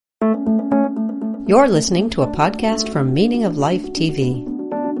You're listening to a podcast from Meaning of Life TV.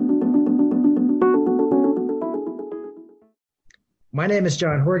 My name is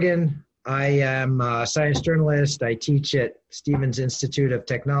John Horgan. I am a science journalist. I teach at Stevens Institute of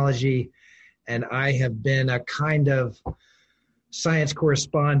Technology, and I have been a kind of science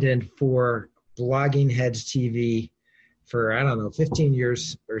correspondent for Blogging Heads TV for, 15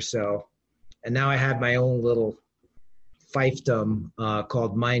 years or so. And now I have my own little fiefdom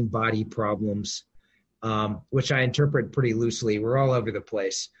called Mind-Body Problems, which I interpret pretty loosely. We're all over the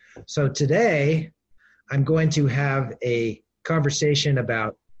place. So today, I'm going to have a conversation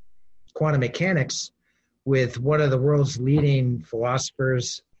about quantum mechanics with one of the world's leading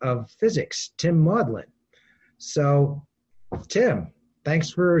philosophers of physics, Tim Maudlin. So, Tim,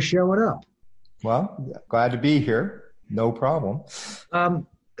 thanks for showing up. Well, glad to be here. No problem.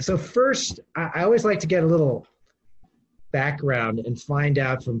 So first, I always like to get a little background and find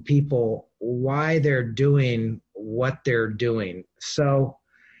out from people why they're doing what they're doing. So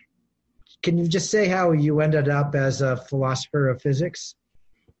can you just say how you ended up as a philosopher of physics?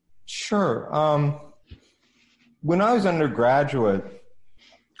 Sure. When I was undergraduate,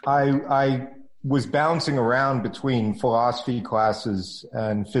 I was bouncing around between philosophy classes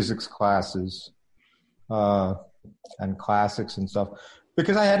and physics classes and classics and stuff,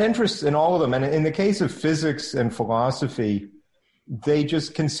 because I had interests in all of them. And in the case of physics and philosophy, they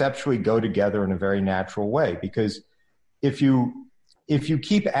just conceptually go together in a very natural way. Because if you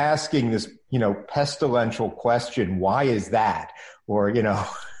keep asking this, pestilential question, why is that? Or,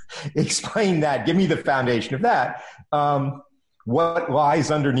 explain that, give me the foundation of that. What lies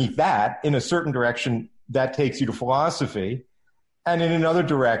underneath that? In a certain direction, that takes you to philosophy. And in another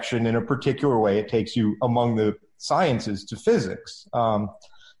direction, in a particular way, it takes you among the sciences to physics.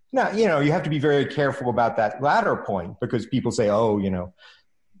 Now, you have to be very careful about that latter point, because people say,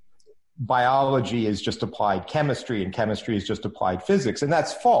 biology is just applied chemistry and chemistry is just applied physics. And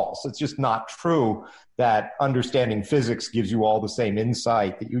that's false. It's just not true that understanding physics gives you all the same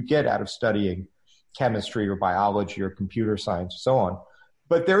insight that you get out of studying chemistry or biology or computer science and so on.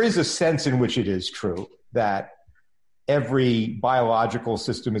 But there is a sense in which it is true that every biological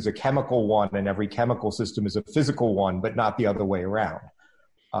system is a chemical one and every chemical system is a physical one, but not the other way around.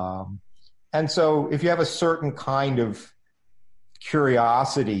 And so if you have a certain kind of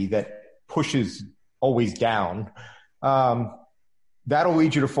curiosity that pushes always down, that'll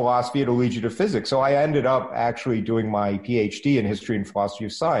lead you to philosophy, it'll lead you to physics. So I ended up actually doing my PhD in history and philosophy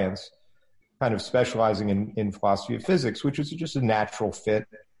of science, kind of specializing in philosophy of physics, which was just a natural fit.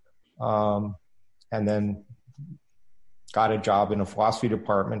 And then got a job in a philosophy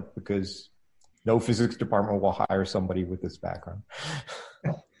department because no physics department will hire somebody with this background.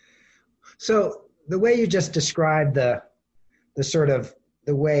 So the way you just described the sort of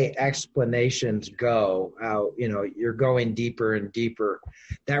the way explanations go, how, you're going deeper and deeper,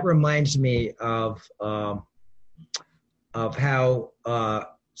 that reminds me of how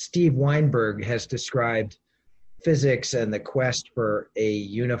Steve Weinberg has described physics and the quest for a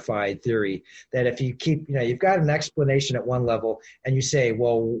unified theory. That if you keep, you've got an explanation at one level and you say,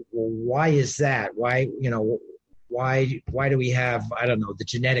 well, why is that? Why do we have, the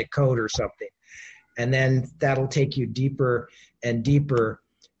genetic code or something? And then that'll take you deeper and deeper.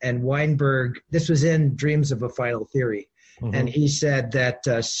 And Weinberg, this was in Dreams of a Final Theory. Mm-hmm. And he said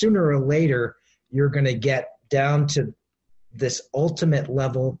that sooner or later, you're going to get down to this ultimate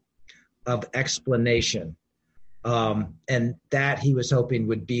level of explanation. And that he was hoping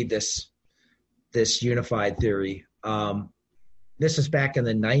would be this unified theory. This was back in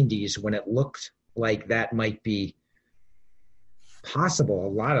the 90s when it looked like that might be possible. A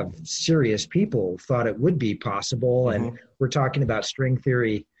lot of serious people thought it would be possible. Mm-hmm. And we're talking about string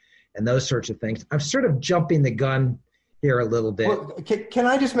theory and those sorts of things. I'm sort of jumping the gun here a little bit. Well, can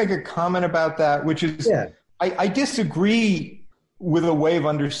I just make a comment about that, which is, yeah. I disagree with a way of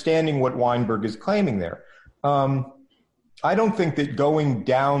understanding what Weinberg is claiming there. I don't think that going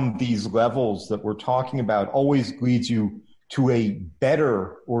down these levels that we're talking about always leads you to a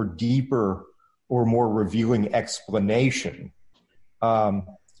better or deeper or more revealing explanation. An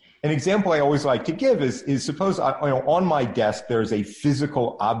example I always like to give is suppose on my desk there's a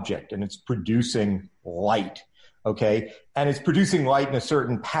physical object and it's producing light, okay? And it's producing light in a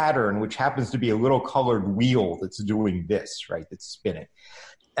certain pattern, which happens to be a little colored wheel that's doing this, right? That's spinning.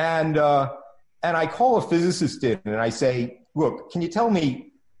 And I call a physicist in and I say, look, can you tell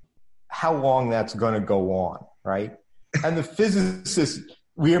me how long that's going to go on, right? And the physicist,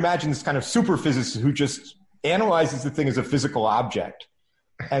 we imagine this kind of super physicist who just analyzes the thing as a physical object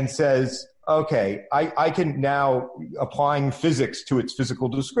and says, okay, I can now, applying physics to its physical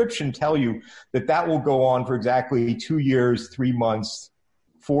description, tell you that will go on for exactly 2 years, 3 months,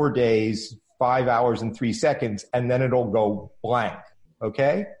 4 days, 5 hours and 3 seconds, and then it'll go blank,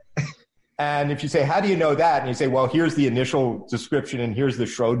 okay? And if you say, how do you know that? And you say, well, here's the initial description and here's the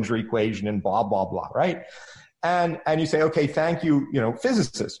Schrodinger equation and blah, blah, blah, right? And you say, okay, thank you,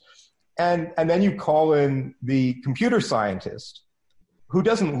 physicist. And then you call in the computer scientist who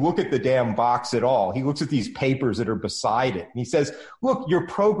doesn't look at the damn box at all. He looks at these papers that are beside it. And he says, look, your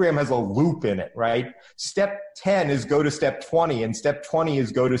program has a loop in it, right? Step 10 is go to step 20 and step 20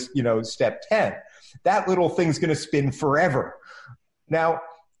 is go to, step 10. That little thing's going to spin forever. Now,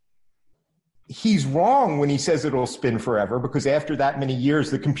 he's wrong when he says it'll spin forever, because after that many years,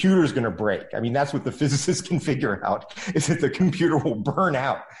 the computer's going to break. I mean, that's what the physicists can figure out, is that the computer will burn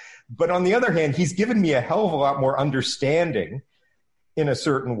out. But on the other hand, he's given me a hell of a lot more understanding in a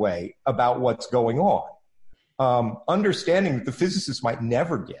certain way about what's going on. Understanding that the physicists might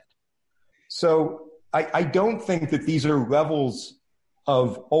never get. So I don't think that these are levels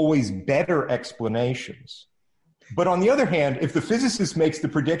of always better explanations. But on the other hand, if the physicist makes the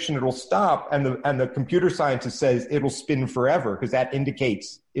prediction it'll stop and the computer scientist says it'll spin forever because that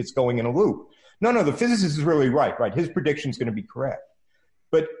indicates it's going in a loop. No, the physicist is really right? His prediction is going to be correct.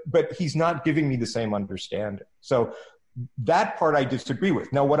 But he's not giving me the same understanding. So that part I disagree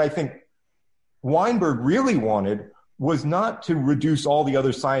with. Now, what I think Weinberg really wanted was not to reduce all the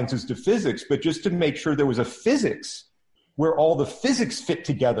other sciences to physics, but just to make sure there was a physics where all the physics fit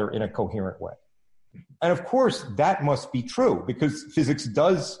together in a coherent way. And of course, that must be true because physics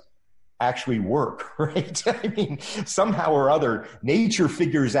does actually work, right? I mean, somehow or other, nature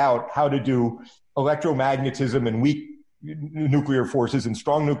figures out how to do electromagnetism and weak nuclear forces and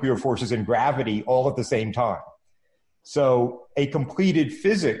strong nuclear forces and gravity all at the same time. So a completed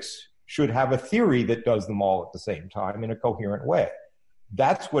physics should have a theory that does them all at the same time in a coherent way.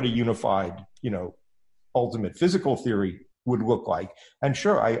 That's what a unified, ultimate physical theory would look like. And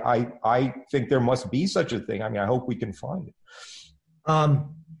sure, I think there must be such a thing. I mean, I hope we can find it.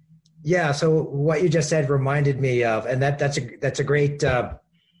 Yeah. So what you just said reminded me of, and that's a great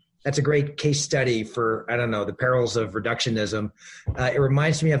case study for, the perils of reductionism. It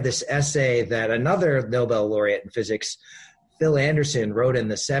reminds me of this essay that another Nobel laureate in physics, Phil Anderson, wrote in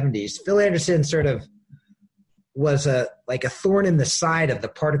the 70s. Phil Anderson sort of was like a thorn in the side of the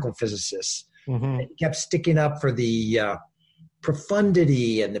particle physicists. Mm-hmm. He kept sticking up for the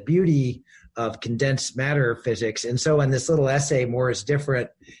profundity and the beauty of condensed matter physics. And so in this little essay, More is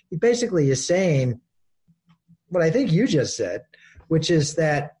Different, he basically is saying what I think you just said, which is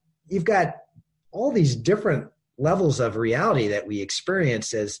that you've got all these different levels of reality that we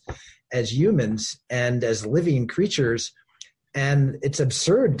experience as humans and as living creatures. And it's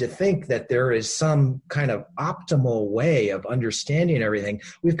absurd to think that there is some kind of optimal way of understanding everything.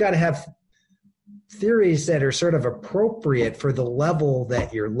 We've got to have theories that are sort of appropriate for the level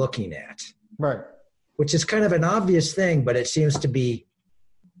that you're looking at. Right. Which is kind of an obvious thing, but it seems to be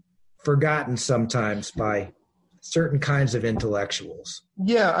forgotten sometimes by certain kinds of intellectuals.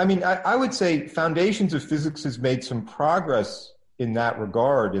 Yeah, I mean, I would say Foundations of Physics has made some progress in that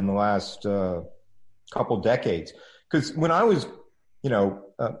regard in the last couple decades. Because when I was,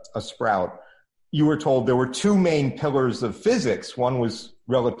 a sprout, you were told there were two main pillars of physics. One was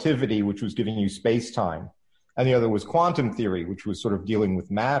relativity, which was giving you space-time, and the other was quantum theory, which was sort of dealing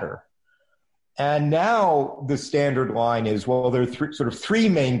with matter. And now the standard line is, well, there are three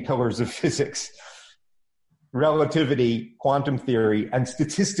main pillars of physics: relativity, quantum theory, and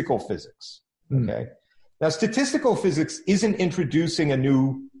statistical physics. Okay. Now, statistical physics isn't introducing a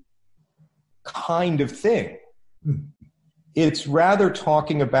new kind of thing. It's rather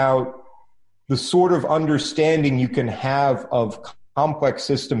talking about the sort of understanding you can have of complex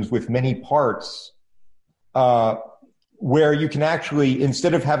systems with many parts, where you can actually,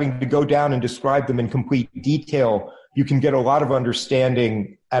 instead of having to go down and describe them in complete detail, you can get a lot of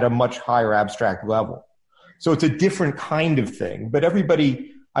understanding at a much higher abstract level. So it's a different kind of thing. But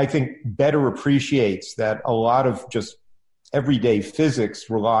everybody, I think, better appreciates that a lot of just everyday physics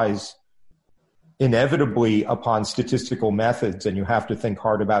relies inevitably upon statistical methods, and you have to think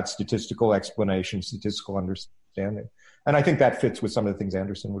hard about statistical explanation, statistical understanding. And I think that fits with some of the things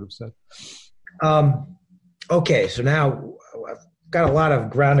Anderson would have said. Okay, so now I've got a lot of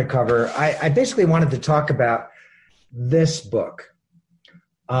ground to cover. I basically wanted to talk about this book.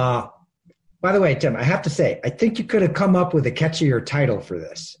 By the way, Tim, I have to say, I think you could have come up with a catchier title for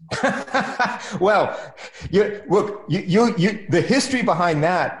this. Well, the history behind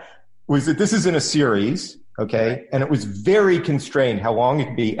that was that this is in a series, Okay. And it was very constrained how long it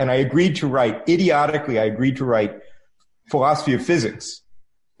could be. And idiotically, I agreed to write philosophy of physics.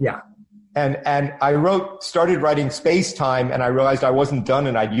 Yeah. And I started writing Space Time, and I realized I wasn't done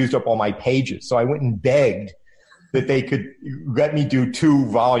and I'd used up all my pages. So I went and begged that they could let me do 2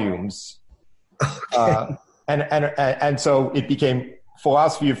 volumes. Okay. And so it became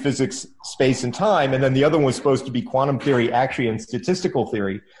Philosophy of Physics, Space and Time. And then the other one was supposed to be Quantum Theory, actually, and Statistical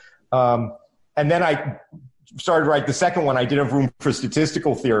Theory. And then I started to write the second one. I didn't have room for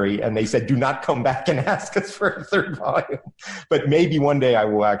Statistical Theory, and they said, do not come back and ask us for a 3rd volume. But maybe one day I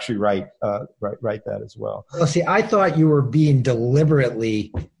will actually write that as well. Well, see, I thought you were being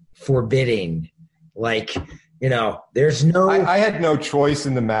deliberately forbidding, like, there's no. I had no choice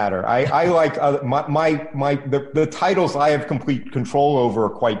in the matter. I like the titles I have complete control over are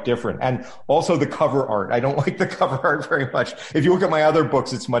quite different, and also the cover art. I don't like the cover art very much. If you look at my other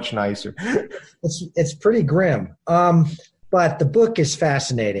books, it's much nicer. It's pretty grim, but the book is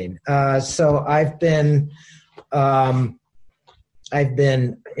fascinating. So I've been, I'm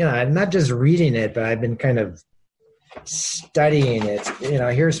not just reading it, but I've been kind of studying it.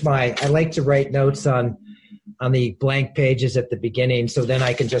 I like to write notes on the blank pages at the beginning, so then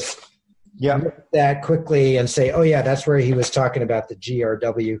I can just look at that quickly and say, oh yeah, that's where he was talking about the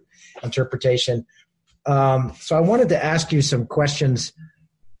GRW interpretation. So I wanted to ask you some questions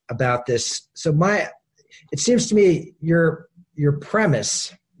about this. So it seems to me your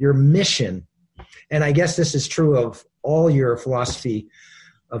premise, your mission, and I guess this is true of all your philosophy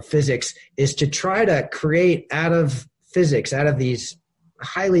of physics, is to try to create out of physics, out of these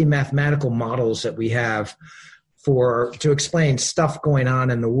highly mathematical models that we have to explain stuff going on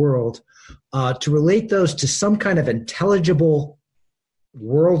in the world, to relate those to some kind of intelligible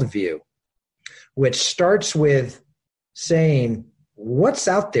worldview, which starts with saying, what's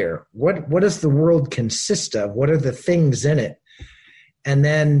out there? What does the world consist of? What are the things in it? And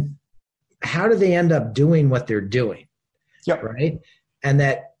then how do they end up doing what they're doing? Yep. Right? And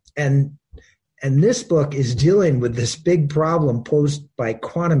this book is dealing with this big problem posed by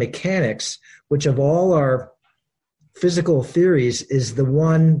quantum mechanics, which of all our physical theories is the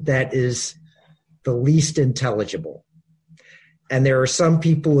one that is the least intelligible. And there are some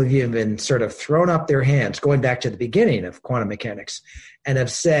people who have even sort of thrown up their hands, going back to the beginning of quantum mechanics, and have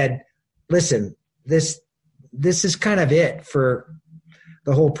said, listen, this is kind of it for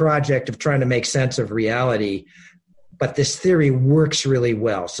the whole project of trying to make sense of reality. But this theory works really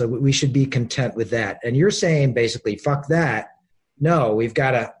well, so we should be content with that. And you're saying basically, fuck that. No, we've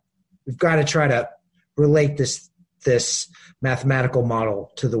got to try to relate this mathematical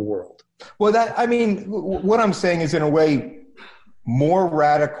model to the world. Well, what I'm saying is in a way more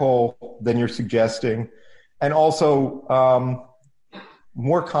radical than you're suggesting, and also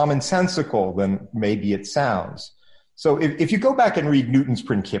more commonsensical than maybe it sounds. So if you go back and read Newton's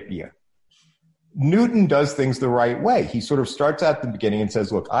Principia, Newton does things the right way. He sort of starts at the beginning and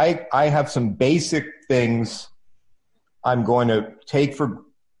says, look, I have some basic things I'm going to take for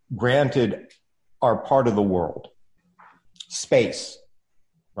granted are part of the world. Space,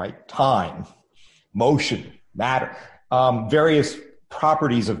 right? Time, motion, matter, various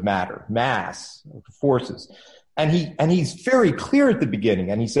properties of matter, mass, forces. And he's very clear at the beginning,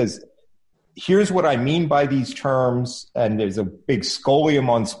 and he says, here's what I mean by these terms, and there's a big scholium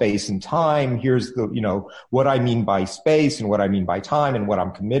on space and time. Here's what I mean by space and what I mean by time and what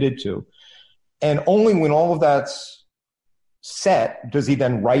I'm committed to. And only when all of that's set does he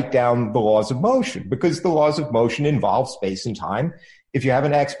then write down the laws of motion, because the laws of motion involve space and time. If you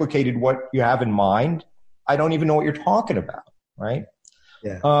haven't explicated what you have in mind, I don't even know what you're talking about, right?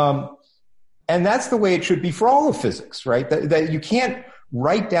 Yeah. And that's the way it should be for all of physics, right? That you can't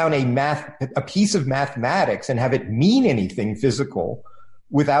write down a piece of mathematics and have it mean anything physical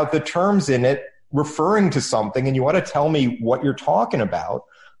without the terms in it referring to something, and you want to tell me what you're talking about.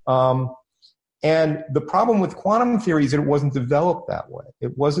 And the problem with quantum theory is that it wasn't developed that way.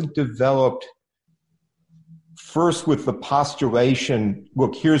 It wasn't developed first with the postulation,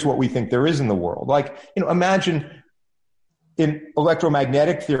 look, here's what we think there is in the world. Like, imagine in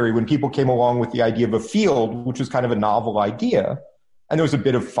electromagnetic theory, when people came along with the idea of a field, which was kind of a novel idea, and there was a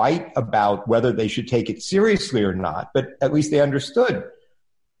bit of fight about whether they should take it seriously or not, but at least they understood,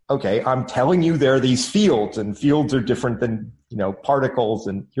 okay, I'm telling you there are these fields, and fields are different than, particles,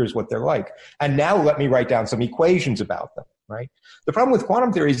 and here's what they're like. And now let me write down some equations about them, right? The problem with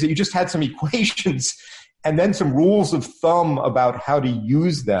quantum theory is that you just had some equations and then some rules of thumb about how to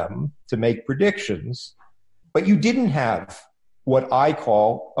use them to make predictions, but you didn't have what I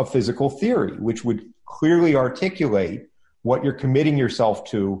call a physical theory, which would clearly articulate what you're committing yourself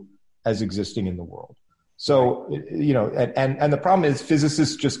to as existing in the world. So, and the problem is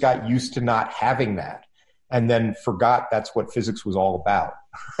physicists just got used to not having that and then forgot that's what physics was all about.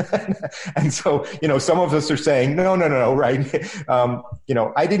 And so, some of us are saying, no, right?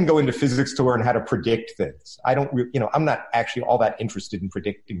 I didn't go into physics to learn how to predict things. I'm not actually all that interested in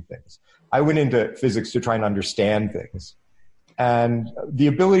predicting things. I went into physics to try and understand things. And the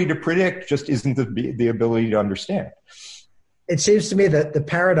ability to predict just isn't the ability to understand. It seems to me that the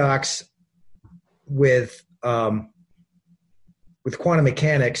paradox with quantum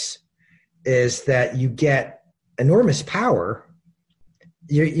mechanics is that you get enormous power.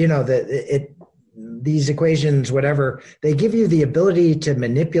 These equations, whatever, they give you the ability to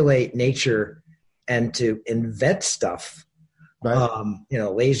manipulate nature and to invent stuff. Right.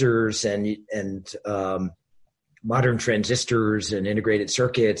 Lasers and modern transistors and integrated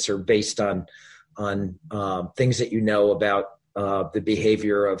circuits are based on things that about the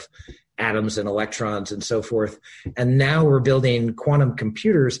behavior of atoms and electrons and so forth. And now we're building quantum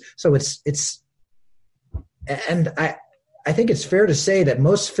computers. So I think it's fair to say that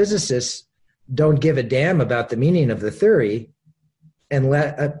most physicists don't give a damn about the meaning of the theory,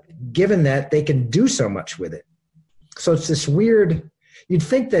 and given that they can do so much with it. So it's this weird, you'd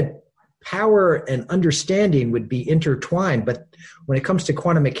think that power and understanding would be intertwined, but when it comes to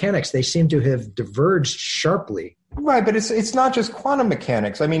quantum mechanics, they seem to have diverged sharply. Right, but it's not just quantum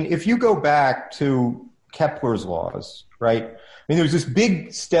mechanics. I mean, if you go back to Kepler's laws, right? I mean, there's this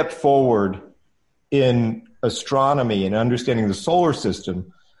big step forward in astronomy and understanding the solar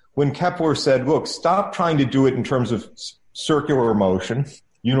system when Kepler said, look, stop trying to do it in terms of circular motion,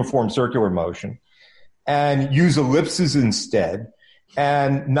 uniform circular motion, and use ellipses instead.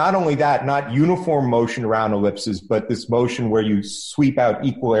 And not only that, not uniform motion around ellipses, but this motion where you sweep out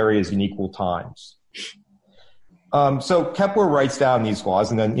equal areas in equal times. So Kepler writes down these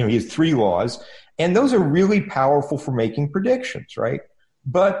laws, and then, he has 3 laws, and those are really powerful for making predictions, right?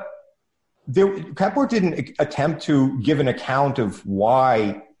 But Kepler didn't attempt to give an account of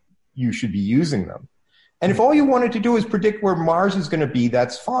why you should be using them. And if all you wanted to do is predict where Mars is going to be,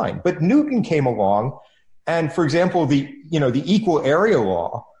 that's fine. But Newton came along, and for example, the equal area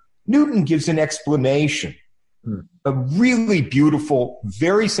law, Newton gives an explanation, a really beautiful,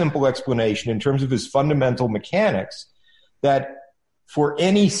 very simple explanation in terms of his fundamental mechanics, that for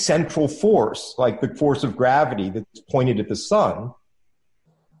any central force, like the force of gravity that's pointed at the sun,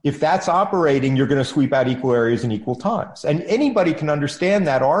 if that's operating, you're going to sweep out equal areas in equal times. And anybody can understand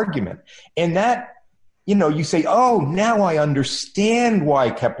that argument. And that, you say, oh, now I understand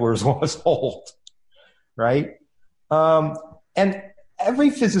why Kepler's laws hold, right? And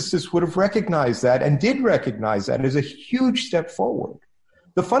every physicist would have recognized that and did recognize that as a huge step forward.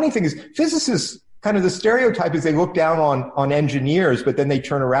 The funny thing is, physicists, kind of the stereotype is they look down on engineers, but then they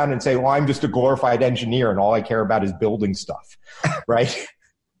turn around and say, well, I'm just a glorified engineer and all I care about is building stuff, right?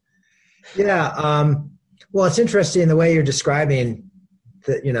 Yeah. Well, it's interesting the way you're describing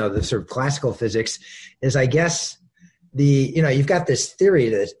the sort of classical physics is, I guess, you've got this theory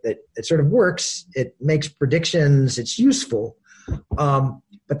that it sort of works. It makes predictions. It's useful.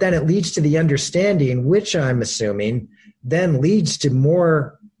 But then it leads to the understanding, which I'm assuming then leads to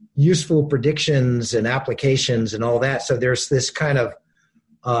more useful predictions and applications and all that. So there's this kind of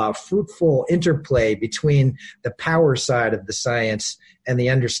fruitful interplay between the power side of the science and the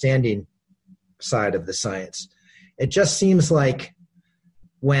understanding side of the science. It just seems like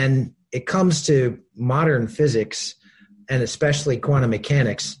when it comes to modern physics, and especially quantum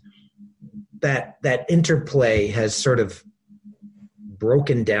mechanics, that interplay has sort of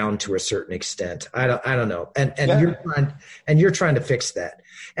broken down to a certain extent. I don't know. And yeah. you're trying to fix that.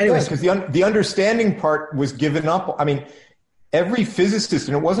 Anyways, because the understanding part was given up. I mean, every physicist,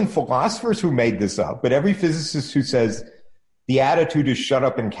 and it wasn't philosophers who made this up, but every physicist who says the attitude is shut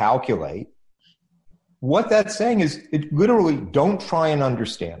up and calculate, what that's saying is it literally don't try and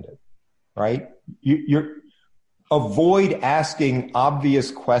understand it, right? You're avoid asking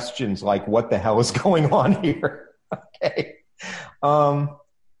obvious questions like what the hell is going on here, okay?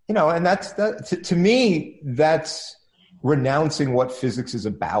 And that's to me, that's renouncing what physics is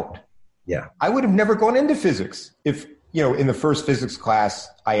about. Yeah. I would have never gone into physics if, in the first physics class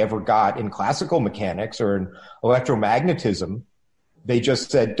I ever got in classical mechanics or in electromagnetism, they just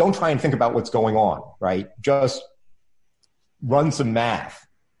said, don't try and think about what's going on, right? Just run some math.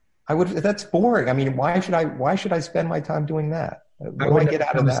 That's boring. I mean, why should I spend my time doing that? What do I get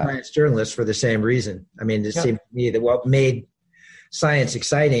out of that? I'm a science journalist for the same reason. I mean, it seemed to me that what made science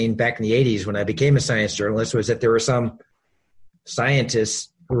exciting back in the 80s when I became a science journalist was that there were some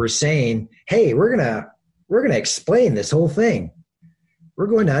scientists who were saying, hey, we're gonna explain this whole thing. We're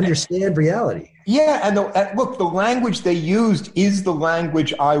going to understand reality. Yeah, and look, the language they used is the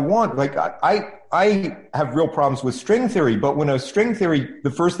language I want. Like, I have real problems with string theory, but when a string theory, the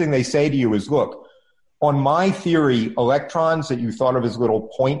first thing they say to you is, look, on my theory, electrons that you thought of as little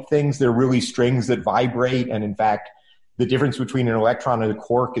point things, they're really strings that vibrate, and in fact, the difference between an electron and a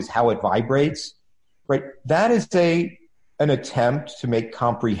quark is how it vibrates, right? That is an attempt to make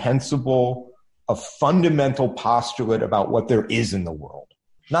comprehensible a fundamental postulate about what there is in the world.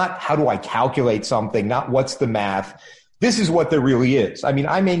 Not how do I calculate something, not what's the math. This is what there really is. I mean,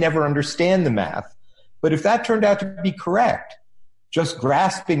 I may never understand the math, but if that turned out to be correct, just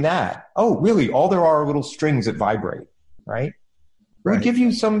grasping that, oh, really, all there are little strings that vibrate, right? Right. Would give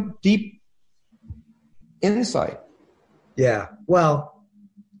you some deep insight. Yeah. Well,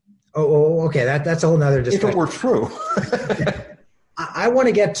 okay. That's a whole nother discussion. If it were true. I want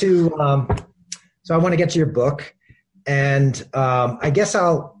to get to, I want to get to your book, and I guess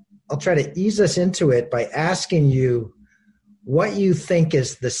I'll try to ease us into it by asking you what you think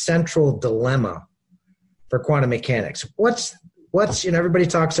is the central dilemma for quantum mechanics. What's everybody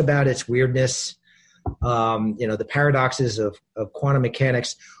talks about its weirdness, the paradoxes of quantum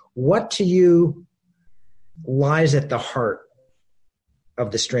mechanics. What to you lies at the heart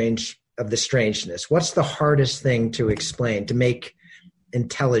of the strangeness? What's the hardest thing to explain, to make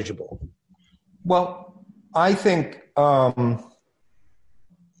intelligible? Well, I think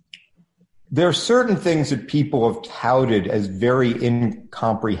there are certain things that people have touted as very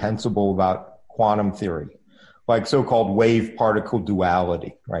incomprehensible about quantum theory, like so-called wave-particle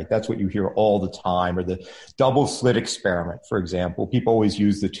duality, right? That's what you hear all the time, or the double-slit experiment, for example. People always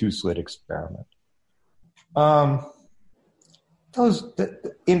use the two-slit experiment.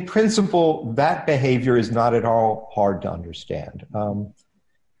 In principle, that behavior is not at all hard to understand.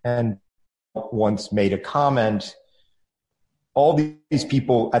 And once made a comment, all these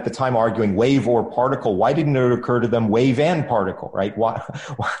people at the time arguing wave or particle, why didn't it occur to them wave and particle, right?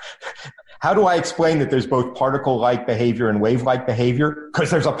 How do I explain that there's both particle-like behavior and wave-like behavior? Because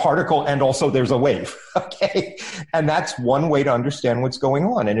there's a particle and also there's a wave, okay? And that's one way to understand what's going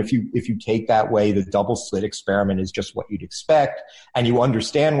on. And if you take that way, the double-slit experiment is just what you'd expect, and you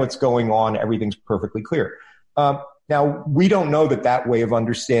understand what's going on, everything's perfectly clear. Now, we don't know that way of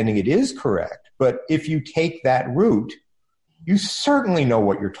understanding it is correct, but if you take that route, you certainly know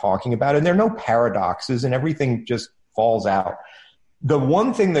what you're talking about, and there are no paradoxes, and everything just falls out. The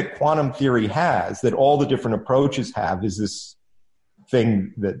one thing that quantum theory has, that all the different approaches have, is this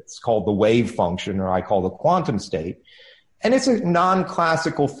thing that's called the wave function, or I call the quantum state. And it's a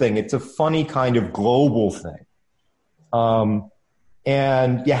non-classical thing. It's a funny kind of global thing.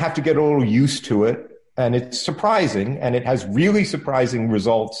 And you have to get a little used to it. And it's surprising, and it has really surprising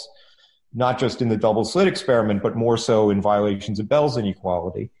results, not just in the double-slit experiment, but more so in violations of Bell's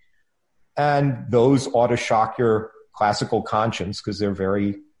inequality. And those ought to shock your classical conscience, because they're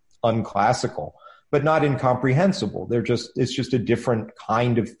very unclassical, but not incomprehensible. It's just a different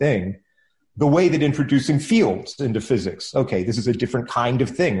kind of thing. The way that introducing fields into physics, okay, this is a different kind of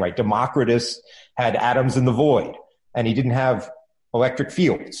thing, right? Democritus had atoms in the void, and he didn't have electric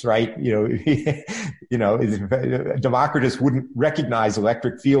fields, right? Democritus wouldn't recognize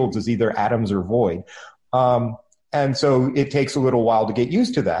electric fields as either atoms or void. And so it takes a little while to get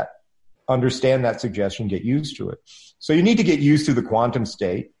used to that, understand that suggestion, get used to it. So you need to get used to the quantum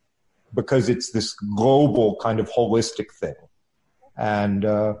state, because it's this global kind of holistic thing. And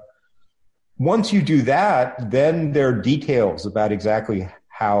once you do that, then there are details about exactly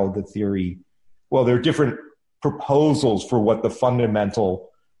how the theory, well, there are different proposals for what the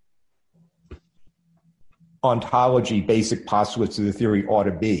fundamental ontology, basic postulates of the theory ought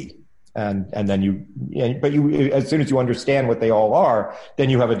to be. And then but as soon as you understand what they all are,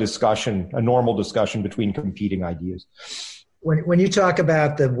 then you have a normal discussion between competing ideas. When you talk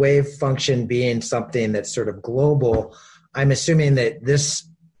about the wave function being something that's sort of global, I'm assuming that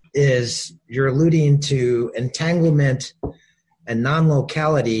you're alluding to entanglement and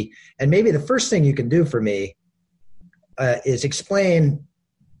non-locality. And maybe the first thing you can do for me is explain.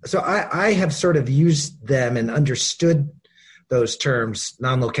 So I have sort of used them and understood those terms,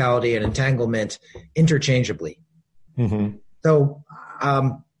 non-locality and entanglement, interchangeably. Mm-hmm. So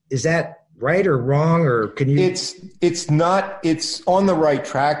is that right or wrong, or can you? It's on the right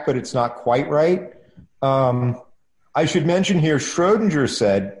track, but it's not quite right. I should mention here, Schrödinger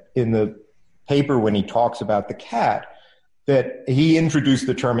said in the paper when he talks about the cat that he introduced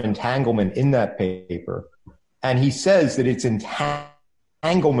the term entanglement in that paper. And he says that it's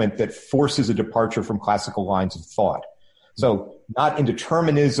entanglement that forces a departure from classical lines of thought. So not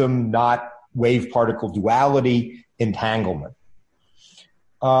indeterminism, not wave-particle duality, entanglement.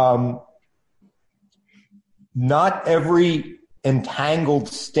 not every entangled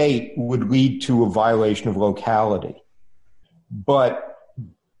state would lead to a violation of locality. But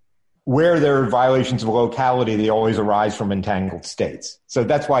where there are violations of locality, they always arise from entangled states. So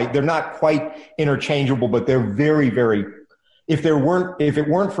that's why they're not quite interchangeable, but they're very, very, if it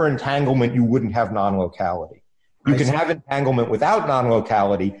weren't for entanglement, you wouldn't have non-locality. You can have entanglement without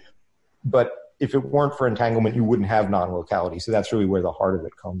non-locality, but if it weren't for entanglement, you wouldn't have non-locality. So that's really where the heart of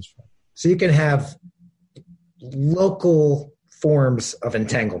it comes from. So you can have local forms of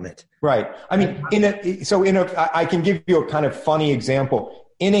entanglement. Right. I mean, I can give you a kind of funny example.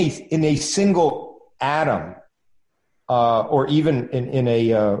 In a single atom, or even in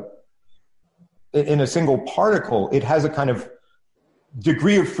a single particle, it has a kind of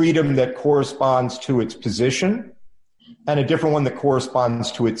degree of freedom that corresponds to its position, and a different one that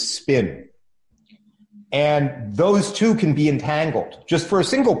corresponds to its spin. And those two can be entangled just for a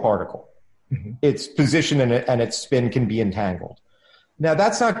single particle. Mm-hmm. Its position and its spin can be entangled. Now,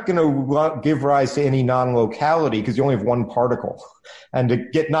 that's not going to give rise to any non-locality because you only have one particle. And to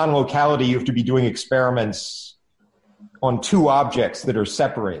get non-locality, you have to be doing experiments on two objects that are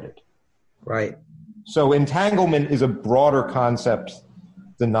separated. Right. So entanglement is a broader concept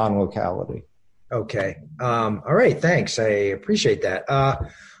than non-locality. Okay. All right. Thanks. I appreciate that. By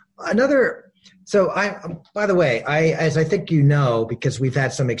the way, as I think you know, because we've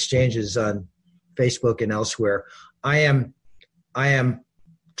had some exchanges on Facebook and elsewhere, I am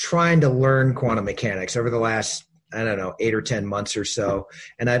trying to learn quantum mechanics over the last, 8 or 10 months or so.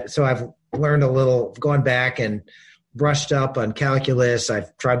 And I've learned a little, gone back and brushed up on calculus.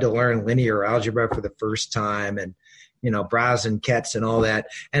 I've tried to learn linear algebra for the first time and, Braz-and-Ketz and all that.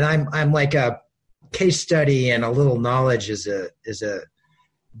 And I'm like a case study, and a little knowledge is a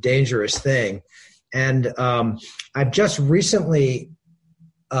dangerous thing. And I've just recently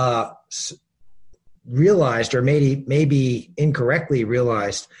realized, or maybe incorrectly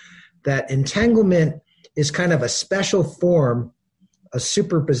realized, that entanglement is kind of a special form of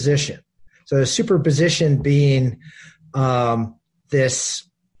superposition. So a superposition being this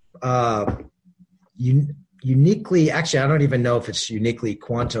uniquely, actually, I don't even know if it's uniquely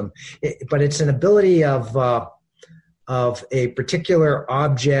quantum, but it's an ability of a particular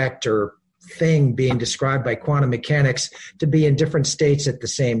object or thing being described by quantum mechanics to be in different states at the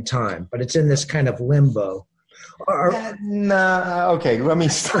same time, but it's in this kind of limbo. Okay, let me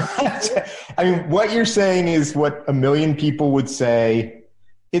start. I mean, what you're saying is what a million people would say.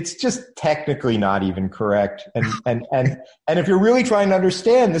 It's just technically not even correct. And if you're really trying to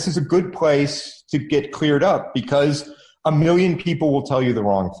understand, this is a good place to get cleared up, because a million people will tell you the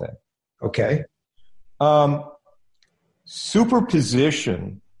wrong thing. Okay.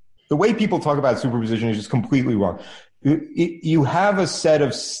 Superposition, the way people talk about superposition is just completely wrong. You have a set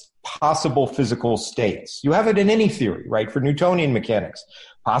of possible physical states. You have it in any theory, right? For Newtonian mechanics,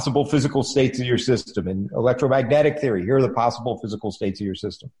 possible physical states of your system. In electromagnetic theory, here are the possible physical states of your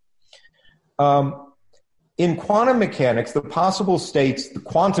system. In quantum mechanics, the possible states, the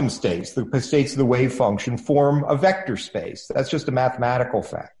quantum states, the states of the wave function, form a vector space. That's just a mathematical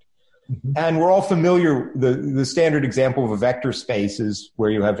fact. Mm-hmm. And we're all familiar, the standard example of a vector space is where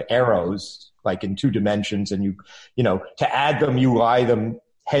you have arrows, like in 2 dimensions, and you know, to add them, you lie them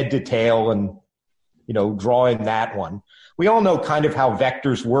head to tail and, draw in that one. We all know kind of how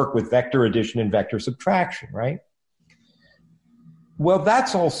vectors work with vector addition and vector subtraction, right? Well,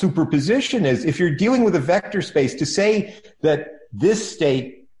 that's all superposition is. If you're dealing with a vector space, to say that this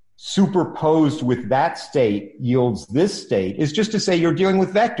state superposed with that state yields this state is just to say you're dealing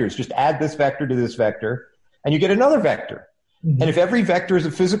with vectors. Just add this vector to this vector, and you get another vector. Mm-hmm. And if every vector is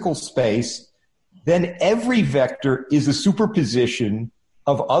a physical space, then every vector is a superposition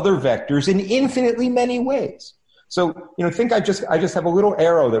of other vectors in infinitely many ways. So, think I just have a little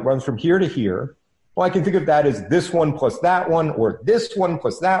arrow that runs from here to here. Well, I can think of that as this one plus that one, or this one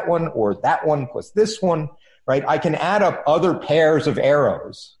plus that one, or that one plus this one, right? I can add up other pairs of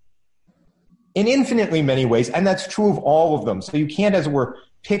arrows in infinitely many ways, and that's true of all of them. So you can't, as it were,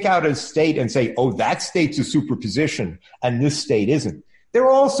 pick out a state and say, oh, that state's a superposition, and this state isn't. They're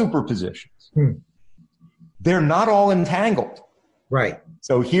all superpositions. They're not all entangled. Right.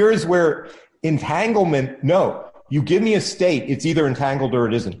 So here's where entanglement, no, you give me a state, it's either entangled or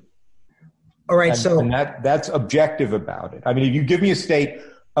it isn't. All right. And that's objective about it. I mean, if you give me a state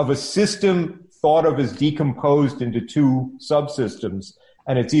of a system thought of as decomposed into 2 subsystems,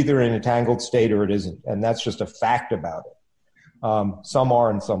 and it's either an entangled state or it isn't. And that's just a fact about it. Some are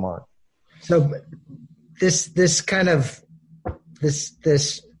and some aren't. So this kind of,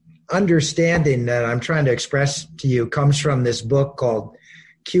 this understanding that I'm trying to express to you comes from this book called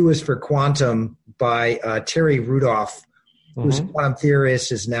Q is for Quantum by Terry Rudolph, who's a quantum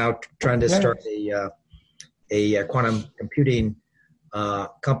theorist, is now trying to start a quantum computing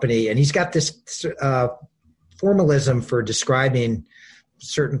company. And he's got this formalism for describing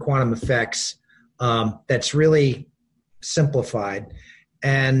certain quantum effects that's really simplified.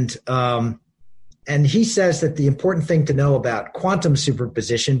 And he says that the important thing to know about quantum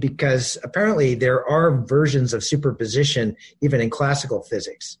superposition, because apparently there are versions of superposition even in classical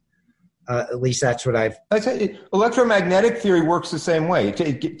physics. At least that's what electromagnetic theory works the same way.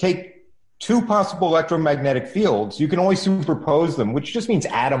 Take two possible electromagnetic fields. You can always superpose them, which just means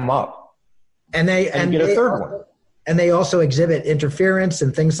add them up. And you get a third one. And they also exhibit interference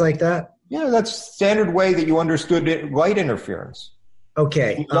and things like that? Yeah, that's standard way that you understood light interference.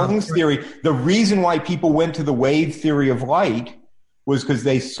 Okay. In Young's theory, the reason why people went to the wave theory of light was because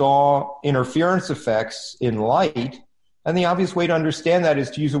they saw interference effects in light. And the obvious way to understand that is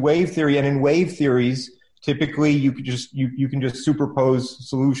to use a wave theory. And in wave theories, typically you can just superpose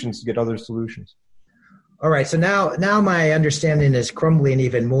solutions to get other solutions. All right. So now my understanding is crumbling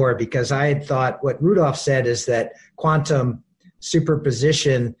even more, because I had thought what Rudolph said is that quantum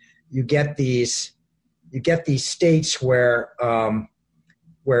superposition, you get these states where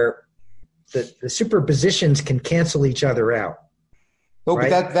the superpositions can cancel each other out. Oh, right?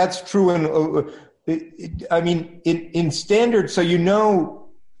 But that's true in standard. So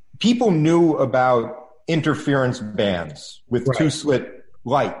people knew about interference bands with two-slit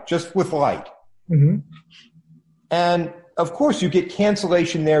light, just with light. Mm-hmm. And of course, you get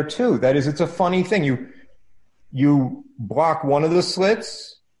cancellation there too. That is, it's a funny thing. You block one of the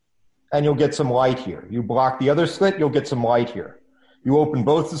slits, and you'll get some light here. You block the other slit, you'll get some light here. You open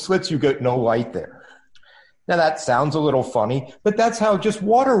both the slits, you get no light there. Now that sounds a little funny, but that's how just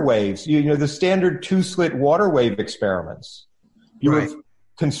water waves, the standard two-slit water wave experiments. You have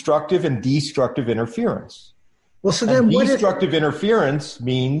constructive and destructive interference. Well, so then destructive interference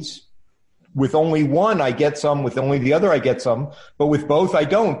means with only one I get some, with only the other I get some, but with both I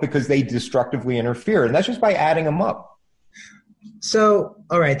don't, because they destructively interfere. And that's just by adding them up. So,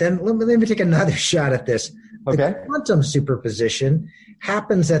 all right, then let me take another shot at this. Okay. The quantum superposition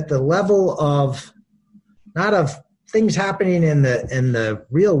happens at the level of not of things happening in the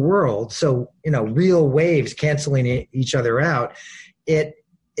real world. So, real waves canceling each other out.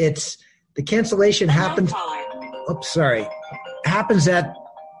 It's the cancellation happens. Oops, sorry. Happens at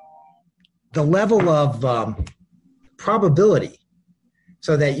the level of probability,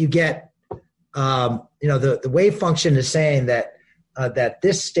 so that you get the wave function is saying that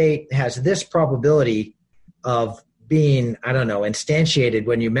this state has this probability of being, instantiated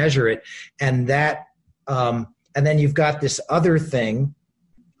when you measure it, and that, and then you've got this other thing,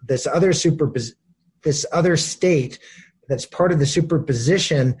 this other state that's part of the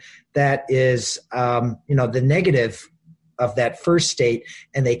superposition that is, the negative of that first state,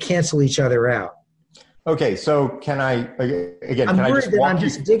 and they cancel each other out. Okay, so can I I'm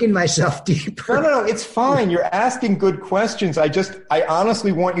just digging myself deeper. No, it's fine. You're asking good questions. I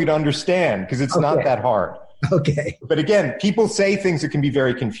honestly want you to understand, because it's not that hard. Okay. But again, people say things that can be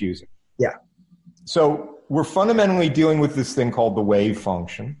very confusing. Yeah. So we're fundamentally dealing with this thing called the wave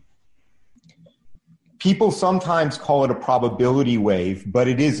function. People sometimes call it a probability wave, but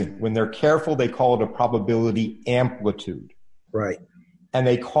it isn't. When they're careful, they call it a probability amplitude. Right. And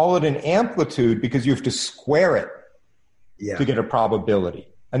they call it an amplitude because you have to square it to get a probability.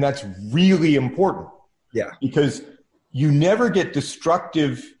 And that's really important. Yeah. Because you never get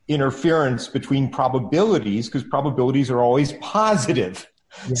destructive interference between probabilities, because probabilities are always positive.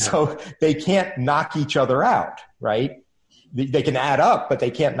 Yeah. So they can't knock each other out, right? They can add up, but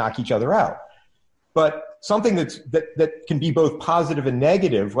they can't knock each other out. But something that can be both positive and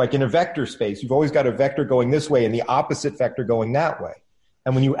negative, like in a vector space, you've always got a vector going this way and the opposite vector going that way.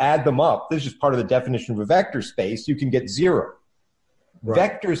 And when you add them up, this is just part of the definition of a vector space, you can get zero.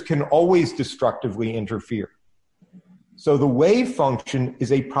 Right. Vectors can always destructively interfere. So the wave function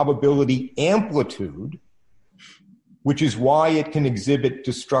is a probability amplitude, which is why it can exhibit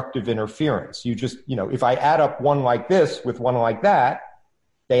destructive interference. You just, if I add up one like this with one like that,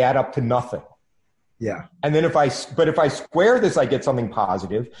 they add up to nothing. Yeah. And then if I square this, I get something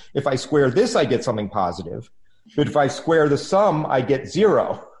positive. If I square this, I get something positive. But if I square the sum, I get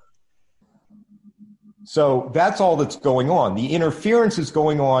zero. So that's all that's going on. The interference is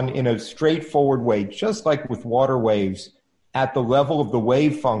going on in a straightforward way, just like with water waves, at the level of the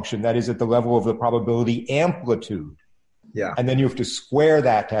wave function, that is at the level of the probability amplitude. Yeah. And then you have to square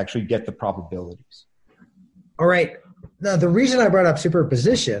that to actually get the probabilities. All right. Now, the reason I brought up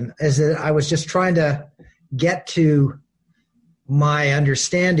superposition is that I was just trying to get to my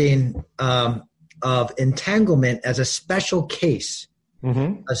understanding of entanglement as a special case,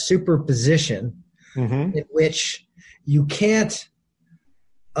 a superposition in which you can't.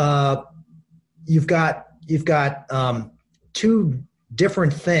 You've got two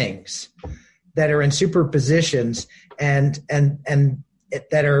different things that are in superpositions and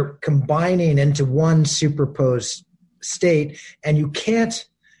that are combining into one superposed state, and you can't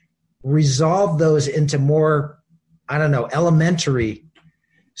resolve those into more, I don't know, elementary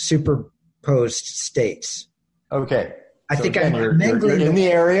superposed states. Okay. I think I'm you're mangling in the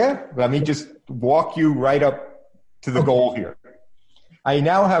area. Let me just walk you right up to the goal here. I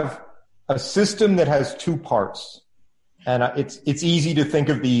now have a system that has two parts, and it's easy to think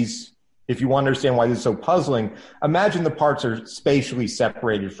of these. If you want to understand why this is so puzzling, imagine the parts are spatially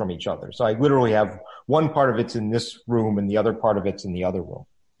separated from each other. So I literally have one part of it's in this room and the other part of it's in the other room.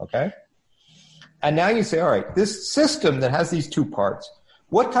 Okay? And now you say, all right, this system that has these two parts,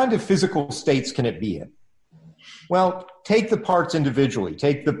 what kind of physical states can it be in? Well, take the parts individually.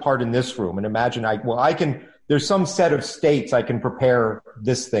 Take the part in this room and imagine there's some set of states I can prepare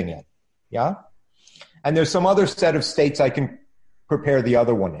this thing in. Yeah? And there's some other set of states I can prepare the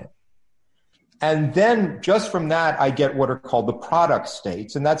other one in. And then just from that, I get what are called the product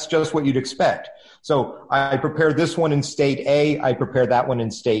states, and that's just what you'd expect. So I prepare this one in state A, I prepare that one in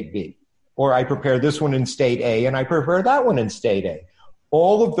state B. Or I prepare this one in state A, and I prepare that one in state A.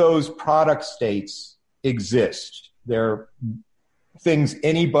 All of those product states exist. They're things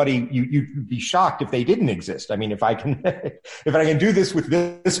you'd be shocked if they didn't exist. I mean, if I can do this with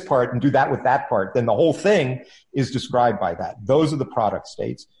this part and do that with that part, then the whole thing is described by that. Those are the product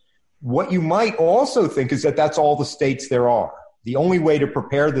states. What you might also think is that that's all the states there are. The only way to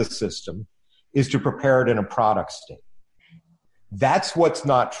prepare this system is to prepare it in a product state. That's what's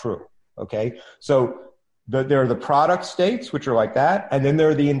not true. Okay. So there are the product states, which are like that. And then there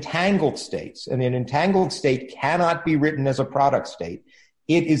are the entangled states. And an entangled state cannot be written as a product state.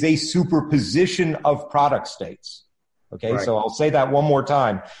 It is a superposition of product states. Okay. Right. So I'll say that one more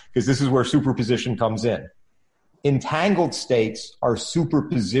time because this is where superposition comes in. Entangled states are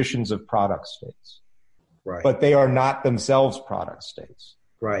superpositions of product states. Right. But they are not themselves product states.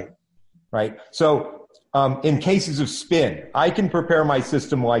 Right. Right. So in cases of spin, I can prepare my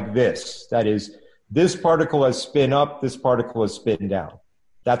system like this. That is, this particle has spin up, this particle has spin down.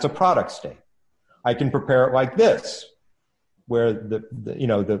 That's a product state. I can prepare it like this, where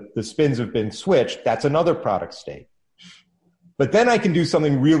the spins have been switched. That's another product state. But then I can do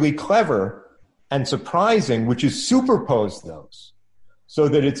something really clever and surprising, which is superpose those so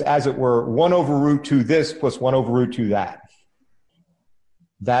that it's, as it were, 1 over root 2 this plus 1 over root 2 that.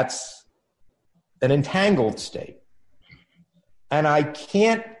 That's an entangled state. And I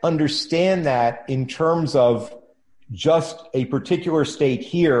can't understand that in terms of just a particular state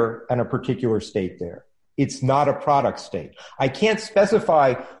here and a particular state there. It's not a product state. I can't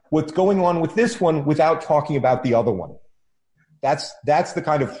specify what's going on with this one without talking about the other one. That's the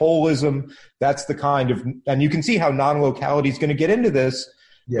kind of holism. That's the kind of, and you can see how non-locality is going to get into this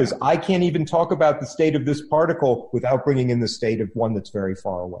because I can't even talk about the state of this particle without bringing in the state of one that's very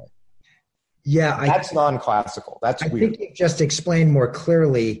far away. Yeah. That's non-classical. That's weird. I think you just explained more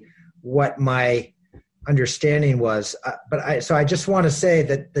clearly what my understanding was. So I just want to say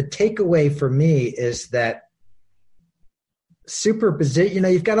that the takeaway for me is that superposition,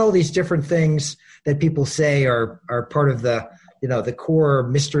 you've got all these different things that people say are part of the core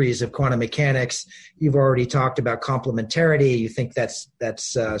mysteries of quantum mechanics. You've already talked about complementarity. You think that's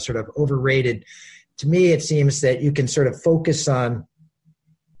sort of overrated. To me, it seems that you can sort of focus on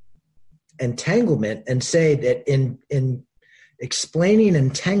entanglement and say that in explaining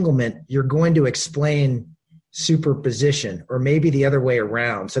entanglement, you're going to explain superposition, or maybe the other way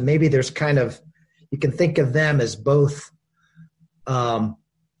around. So maybe there's you can think of them as both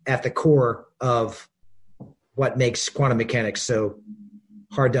at the core of what makes quantum mechanics so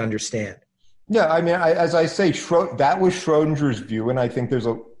hard to understand. Yeah, I mean, as I say, that was Schrodinger's view, and I think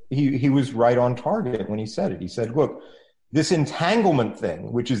he was right on target when he said it. He said, look, this entanglement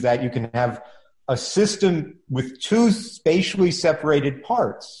thing, which is that you can have a system with two spatially separated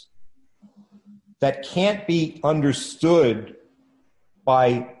parts that can't be understood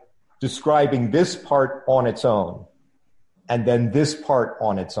by describing this part on its own and then this part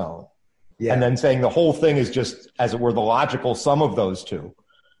on its own. Yeah. And then saying the whole thing is just, as it were, the logical sum of those two.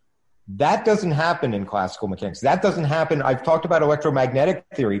 That doesn't happen in classical mechanics. That doesn't happen. I've talked about electromagnetic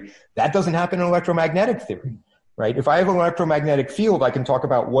theory. That doesn't happen in electromagnetic theory, right? If I have an electromagnetic field, I can talk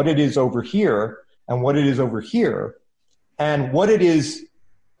about what it is over here and what it is over here. And what it is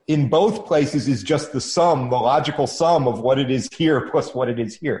in both places is just the logical sum of what it is here plus what it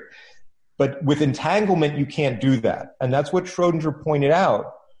is here. But with entanglement, you can't do that. And that's what Schrodinger pointed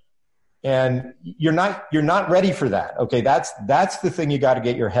out. And you're not ready for that. Okay. That's the thing you got to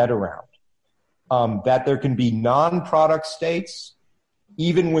get your head around. That there can be non-product states,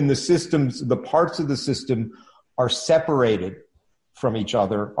 even when the parts of the system are separated from each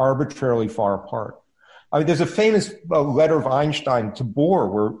other, arbitrarily far apart. I mean, there's a famous letter of Einstein to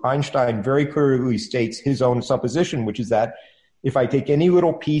Bohr, where Einstein very clearly states his own supposition, which is that if I take any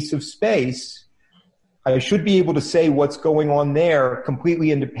little piece of space, I should be able to say what's going on there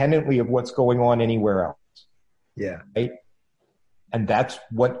completely independently of what's going on anywhere else. Yeah. Right? And that's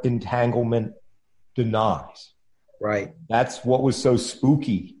what entanglement denies. Right. That's what was so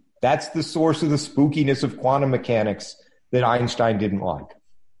spooky. That's the source of the spookiness of quantum mechanics that Einstein didn't like.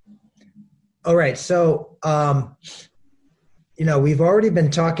 All right. So, we've already been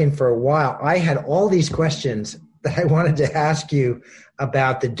talking for a while. I had all these questions that I wanted to ask you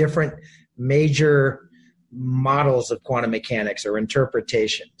about the different major models of quantum mechanics or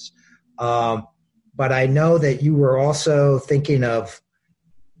interpretations. But I know that you were also thinking of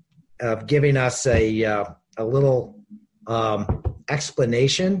giving us a little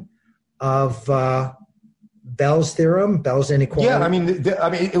explanation of Bell's theorem, Bell's inequality. Yeah, I mean,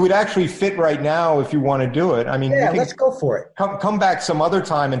 it would actually fit right now if you want to do it. I mean, yeah, let's go for it. Come back some other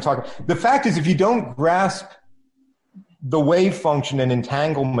time and talk. The fact is, if you don't grasp the wave function and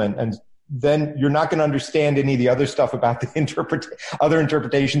entanglement, and then you're not going to understand any of the other stuff about the other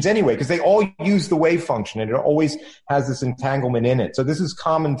interpretations anyway, because they all use the wave function and it always has this entanglement in it. So this is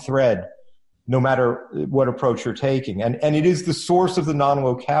common thread, no matter what approach you're taking. And it is the source of the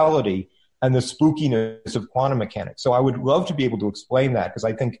non-locality and the spookiness of quantum mechanics. So I would love to be able to explain that, because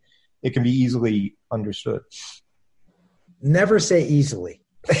I think it can be easily understood. Never say easily.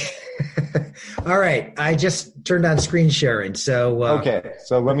 All right. I just turned on screen sharing. So okay.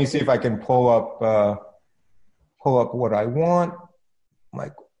 So let me see if I can pull up what I want.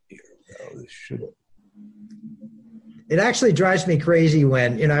 Michael, here we go. This should. It actually drives me crazy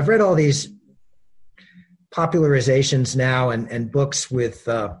when, I've read all these popularizations now and books with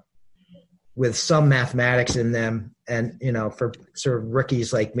some mathematics in them, and for sort of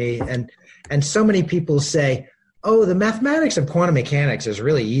rookies like me, and so many people say, oh, the mathematics of quantum mechanics is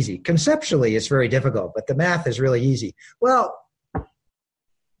really easy. Conceptually, it's very difficult, but the math is really easy. Well,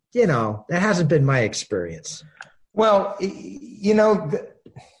 that hasn't been my experience. Well,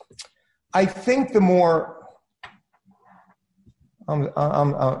 I think the more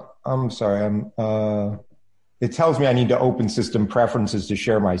I'm sorry, it tells me I need to open system preferences to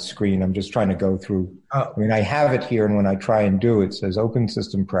share my screen. I'm just trying to go through. Oh. I mean, I have it here, and when I try and do it, it says open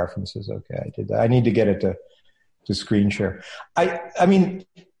system preferences. Okay, I did that. I need to get it to screen share. I mean,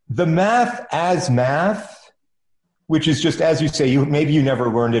 the math as math, which is just, as you say, maybe you never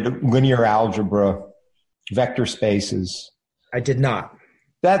learned it, linear algebra, vector spaces. I did not.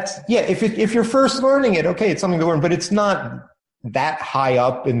 If you're first learning it, okay, it's something to learn, but it's not that high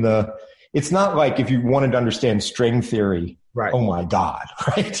up it's not like if you wanted to understand string theory, right? Oh my God,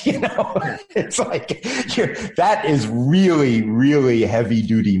 right? It's like that is really, really heavy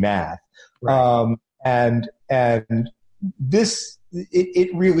duty math. Right. And this,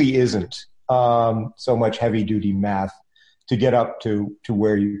 it really isn't so much heavy duty math to get up to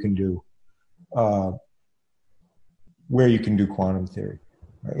where you can do quantum theory.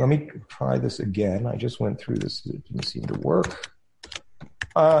 Right, let me try this again. I just went through this. It didn't seem to work.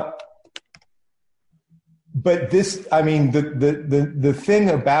 But this, I mean, the thing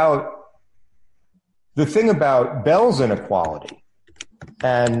about Bell's inequality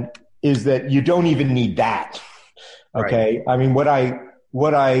is that you don't even need that. Okay. Right. I mean, what I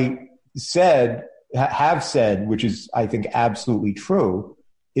have said, which is, I think, absolutely true,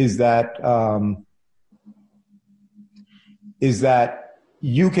 is that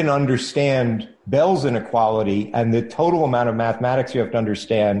you can understand Bell's inequality and the total amount of mathematics you have to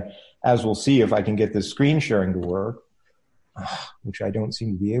understand, as we'll see if I can get this screen sharing to work, which I don't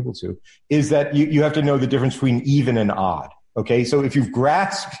seem to be able to, is that you have to know the difference between even and odd. Okay. So if you've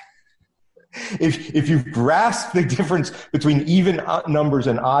grasped the difference between even numbers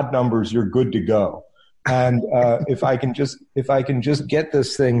and odd numbers, you're good to go. And if I can just get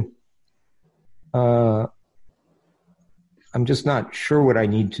this thing, I'm just not sure what I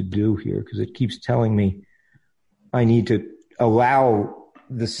need to do here, because it keeps telling me I need to allow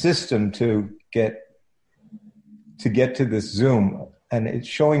the system to get to this Zoom, and it's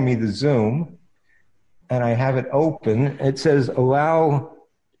showing me the Zoom, and I have it open. It says allow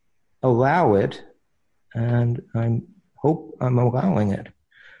it, and I hope I'm allowing it.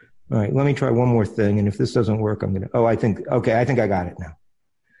 All right, let me try one more thing. And if this doesn't work, I think I got it now.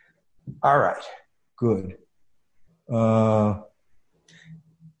 All right, good. Oh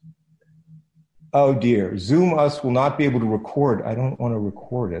dear, Zoom Us will not be able to record. I don't want to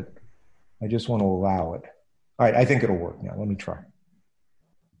record it. I just want to allow it. All right, I think it'll work now. Let me try.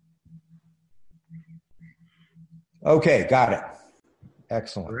 Okay, got it.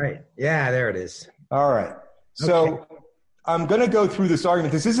 Excellent. Right. Yeah, there it is. All right. So I'm going to go through this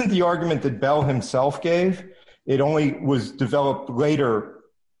argument. This isn't the argument that Bell himself gave. It only was developed later,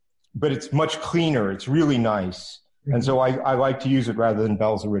 but it's much cleaner. It's really nice. Mm-hmm. And so I like to use it rather than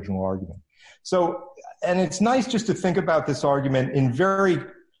Bell's original argument. So, and it's nice just to think about this argument in very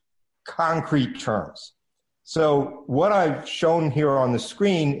concrete terms. So what I've shown here on the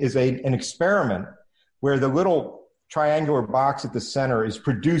screen is an experiment where the little triangular box at the center is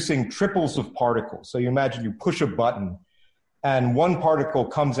producing triples of particles. So you imagine you push a button and one particle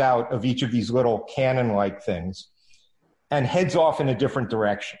comes out of each of these little cannon-like things and heads off in a different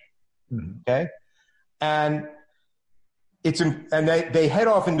direction. Mm-hmm. Okay? And they head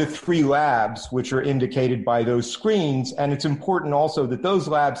off into 3 labs, which are indicated by those screens. And it's important also that those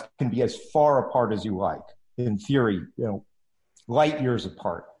labs can be as far apart as you like. In theory, light years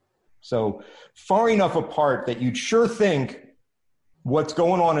apart. So far enough apart that you'd sure think what's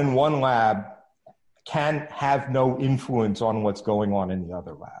going on in one lab can have no influence on what's going on in the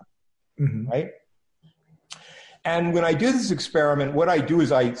other lab, mm-hmm. right? And when I do this experiment, what I do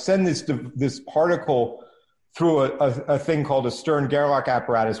is I send this particle through a thing called a Stern-Gerlach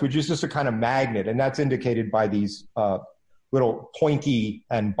apparatus, which is just a kind of magnet, and that's indicated by these little pointy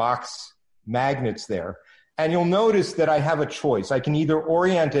and box magnets there. And you'll notice that I have a choice. I can either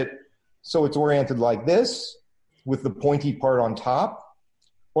orient it so it's oriented like this with the pointy part on top,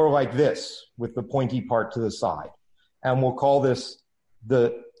 or like this with the pointy part to the side. And we'll call this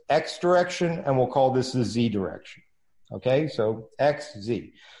the X direction, and we'll call this the Z direction. Okay, so X,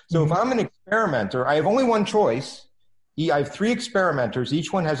 Z. So if I'm an experimenter, I have only one choice. I have 3 experimenters.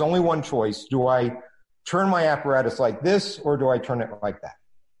 Each one has only one choice. Do I turn my apparatus like this, or do I turn it like that?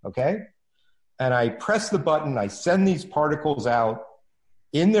 Okay? And I press the button. I send these particles out.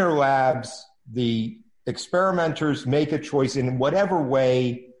 In their labs, the experimenters make a choice in whatever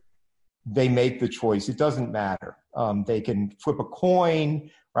way they make the choice. It doesn't matter. They can flip a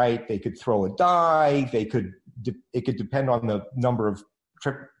coin, right? They could throw a die. It could depend on the number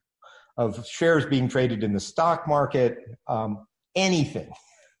of shares being traded in the stock market, anything,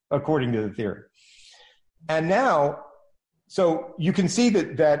 according to the theory. And now, so you can see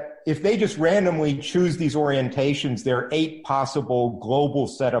that if they just randomly choose these orientations, there are 8 possible global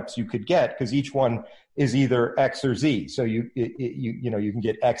setups you could get, because each one is either X or Z. So you can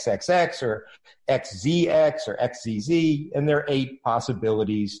get XXX or XZX or XZZ, and there are 8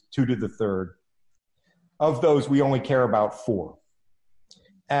 possibilities, 2 to the 3rd. Of those, we only care about 4.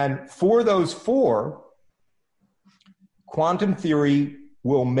 And for those 4, quantum theory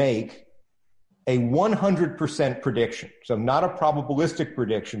will make a 100% prediction. So not a probabilistic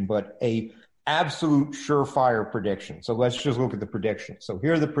prediction, but a absolute surefire prediction. So let's just look at the predictions. So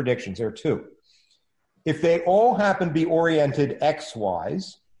here are the predictions. There are 2. If they all happen to be oriented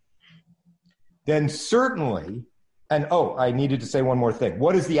X-wise, then certainly, and I needed to say one more thing.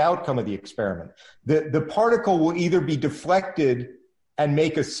 What is the outcome of the experiment? The particle will either be deflected and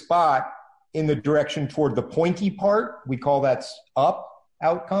make a spot in the direction toward the pointy part. We call that up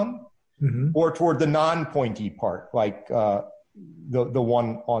outcome. Mm-hmm. Or toward the non-pointy part, like the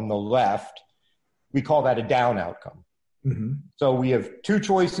one on the left. We call that a down outcome. Mm-hmm. So we have 2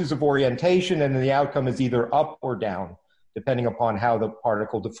 choices of orientation, and then the outcome is either up or down, depending upon how the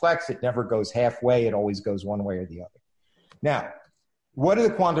particle deflects. It never goes halfway. It always goes one way or the other. Now, what are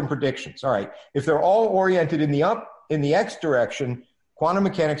the quantum predictions? All right. If they're all oriented in the X direction, quantum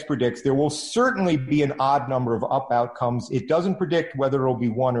mechanics predicts there will certainly be an odd number of up outcomes. It doesn't predict whether it'll be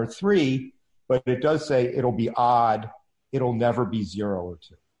 1 or 3, but it does say it'll be odd. It'll never be 0 or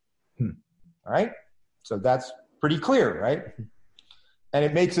 2. All right? So that's pretty clear, right? And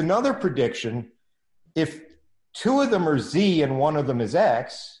it makes another prediction. If 2 of them are Z and 1 of them is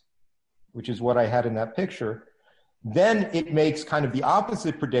X, which is what I had in that picture, then it makes kind of the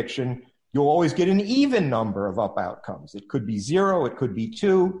opposite prediction. You'll always get an even number of up outcomes. It could be 0, it could be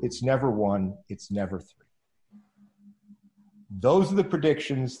 2, it's never 1, it's never 3. Those are the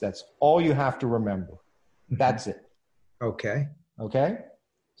predictions. That's all you have to remember. That's it. Okay. Okay?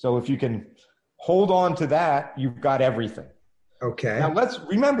 So if you can hold on to that, you've got everything. Okay. Now let's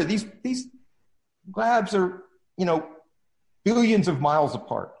remember, these labs are, billions of miles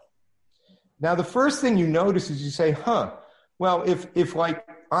apart. Now the first thing you notice is you say, well, if like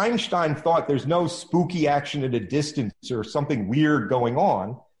Einstein thought there's no spooky action at a distance or something weird going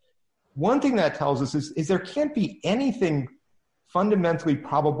on, one thing that tells us is there can't be anything fundamentally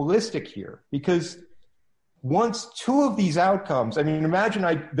probabilistic here, because once two of these outcomes, I mean,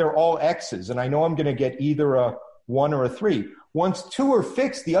 imagine they're all X's, and I know I'm going to get either a 1 or a 3. Once two are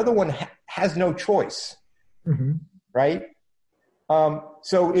fixed, the other one has no choice, right?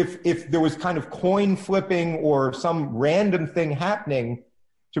 So if there was kind of coin flipping or some random thing happening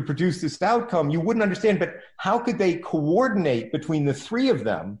to produce this outcome, you wouldn't understand. But how could they coordinate between the three of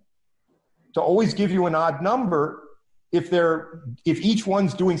them to always give you an odd number? If each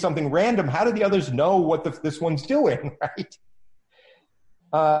one's doing something random, how do the others know what this one's doing, right?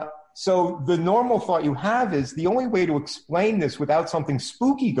 So the normal thought you have is the only way to explain this without something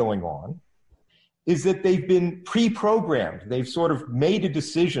spooky going on is that they've been pre-programmed. They've sort of made a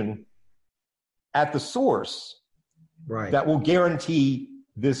decision at the source that will guarantee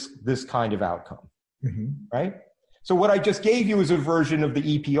this kind of outcome, right? So what I just gave you is a version of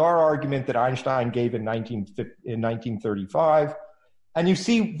the EPR argument that Einstein gave in 1935. And you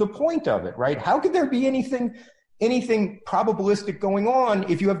see the point of it, right? How could there be anything probabilistic going on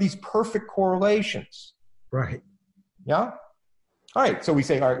if you have these perfect correlations? Right. Yeah? All right, so we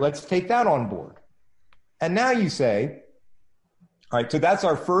say, all right, let's take that on board. And now you say, all right, so that's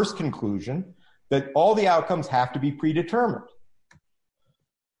our first conclusion, that all the outcomes have to be predetermined.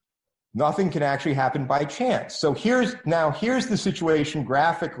 Nothing can actually happen by chance. So here's the situation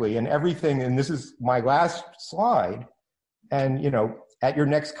graphically and everything, and this is my last slide. And, at your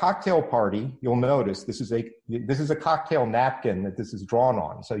next cocktail party, you'll notice this is a cocktail napkin that this is drawn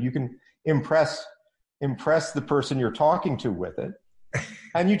on. So you can impress the person you're talking to with it.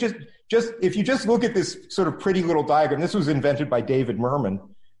 And you if you just look at this sort of pretty little diagram, this was invented by David Mermin,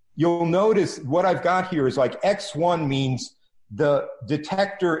 you'll notice what I've got here is like X1 means the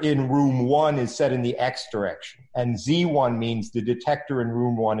detector in room 1 is set in the X direction, and Z1 means the detector in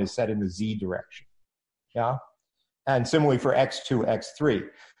room 1 is set in the Z direction. Yeah? And similarly for X2, X3.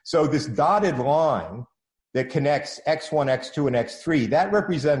 So this dotted line that connects X1, X2, and X3, that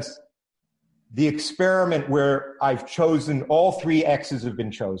represents the experiment where I've chosen, all three X's have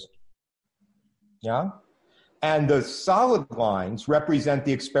been chosen. Yeah? And the solid lines represent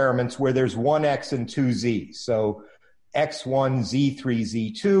the experiments where there's one X and two Z's. So X1, Z3,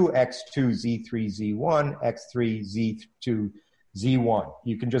 Z2, X2, Z3, Z1, X3, Z2, Z1.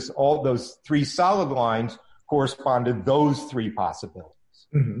 You can just, all those three solid lines correspond to those three possibilities.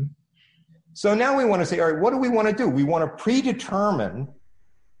 So now we want to say, all right, what do we want to do? We want to predetermine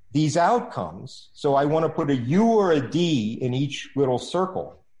these outcomes. So I want to put a U or a D in each little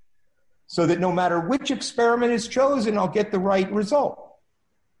circle so that no matter which experiment is chosen, I'll get the right result.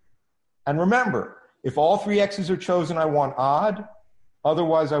 And remember, if all three X's are chosen, I want odd.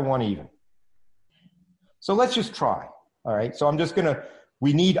 Otherwise, I want even. So let's just try. All right. So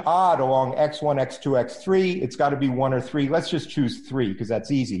we need odd along X1, X2, X3. It's got to be 1 or 3. Let's just choose 3 because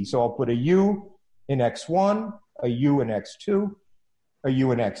that's easy. So I'll put a U in X1, a U in X2, a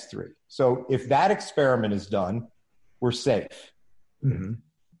U in X3. So if that experiment is done, we're safe.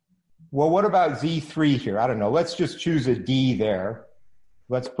 Well, what about Z3 here? I don't know. Let's just choose a D there.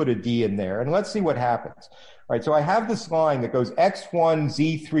 Let's put a D in there, and let's see what happens. All right, so I have this line that goes X1,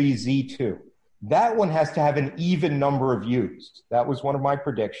 Z3, Z2. That one has to have an even number of U's. That was one of my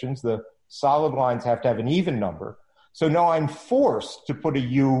predictions. The solid lines have to have an even number. So now I'm forced to put a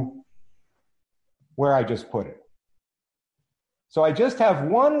U where I just put it. So I just have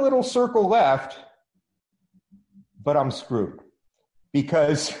one little circle left, but I'm screwed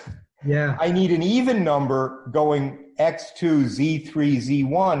because I need an even number going X2, Z3,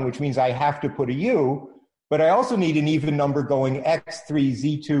 Z1, which means I have to put a U, but I also need an even number going X3,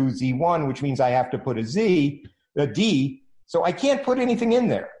 Z2, Z1, which means I have to put a D, so I can't put anything in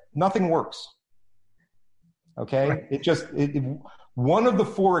there. Nothing works. Okay? Right. One of the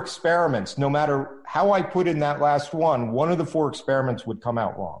four experiments, no matter how I put in that last one of the four experiments would come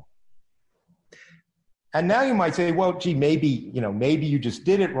out wrong. And now you might say, well, gee, maybe you just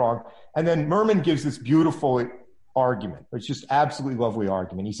did it wrong. And then Mermin gives this beautiful argument. It's just absolutely lovely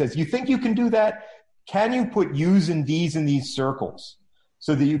argument. He says, you think you can do that? Can you put U's and D's in these circles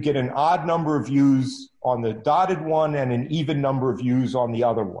so that you get an odd number of U's on the dotted one and an even number of U's on the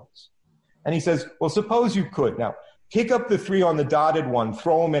other ones? And he says, well, suppose you could. Now, pick up the 3 on the dotted one,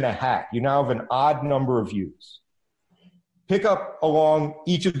 throw them in a hat. You now have an odd number of U's. Pick up along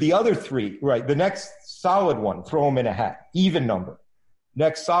each of the other 3, right? The next solid one, throw them in a hat, even number.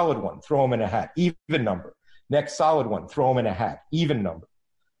 Next solid one, throw them in a hat, even number. Next solid one, throw them in a hat, even number.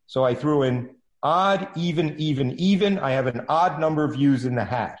 So I threw in odd, even. I have an odd number of U's in the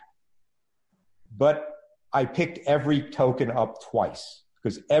hat. But I picked every token up twice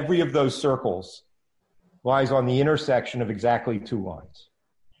because every of those circles lies on the intersection of exactly 2 lines.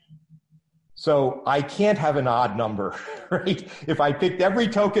 So I can't have an odd number, right? If I picked every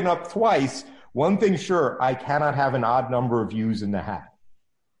token up twice, one thing's sure, I cannot have an odd number of U's in the hat.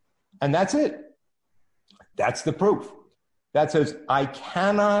 And that's it. That's the proof. That says I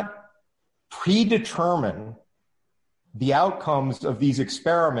cannot predetermine the outcomes of these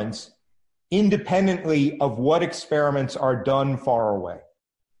experiments independently of what experiments are done far away.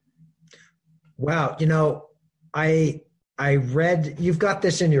 Wow. I read, you've got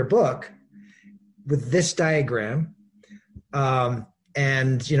this in your book with this diagram,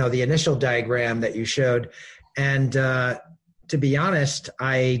 and, the initial diagram that you showed. And to be honest,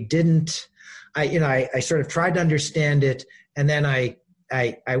 I sort of tried to understand it, and then I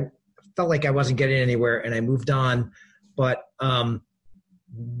felt like I wasn't getting anywhere, and I moved on. But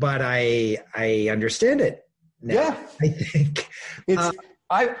I understand it now. Yeah, I think it's.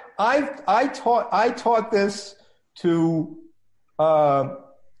 I taught this to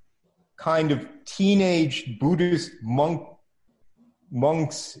kind of teenage Buddhist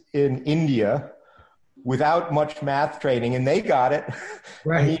monks in India without much math training, and they got it.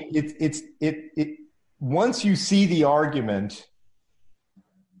 Right. I mean, it once you see the argument,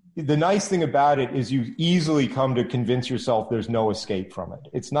 the nice thing about it is you easily come to convince yourself there's no escape from it.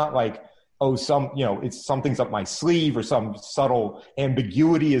 It's not like, it's something's up my sleeve or some subtle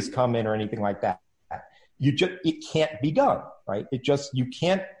ambiguity has come in or anything like that. It can't be done, right? You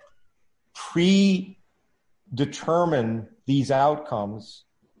can't predetermine these outcomes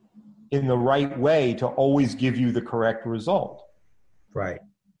in the right way to always give you the correct result. Right.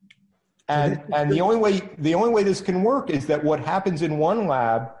 And the only way this can work is that what happens in one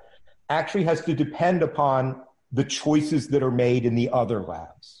lab actually has to depend upon the choices that are made in the other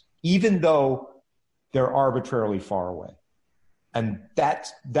labs, even though they're arbitrarily far away. And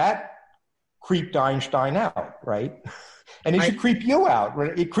that creeped Einstein out, right? And it should creep you out.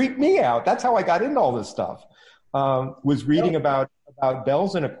 Right? It creeped me out. That's how I got into all this stuff. Was reading about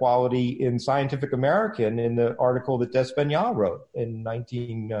Bell's inequality in Scientific American in the article that Despagnat wrote in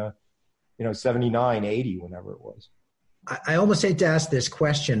 79, 80, whenever it was. I almost hate to ask this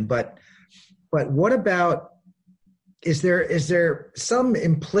question, but what about, is there some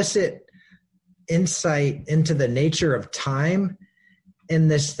implicit insight into the nature of time in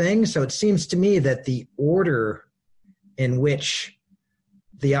this thing? So it seems to me that the order in which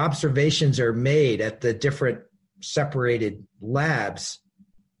the observations are made at the different separated labs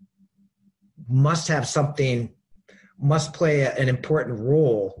must play an important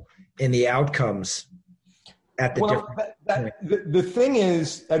role in the outcomes at the different. The thing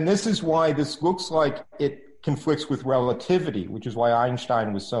is, and this is why this looks like it conflicts with relativity, which is why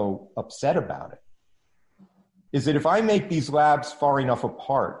Einstein was so upset about it, is that if I make these labs far enough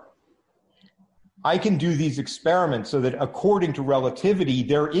apart, I can do these experiments so that according to relativity,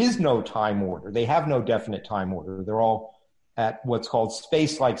 there is no time order. They have no definite time order. They're all at what's called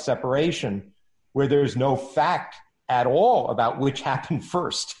space-like separation, where there's no fact at all about which happened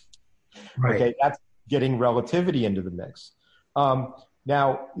first. Right. Okay, that's getting relativity into the mix.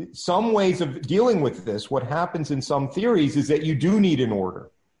 Now, some ways of dealing with this, what happens in some theories is that you do need an order.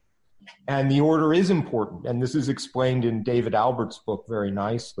 And the order is important. And this is explained in David Albert's book very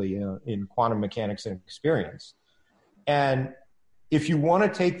nicely in Quantum Mechanics and Experience. And if you want to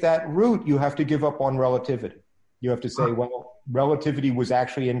take that route, you have to give up on relativity. You have to say, well, relativity was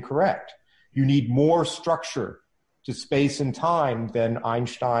actually incorrect. You need more structure to space and time than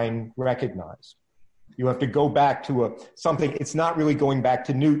Einstein recognized. You have to go back to something. It's not really going back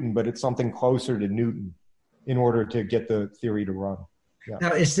to Newton, but it's something closer to Newton in order to get the theory to run. Yeah.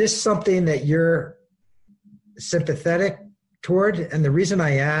 Now, is this something that you're sympathetic toward? And the reason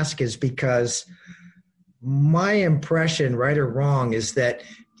I ask is because my impression, right or wrong, is that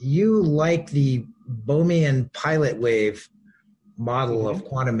you like the Bohmian pilot wave model of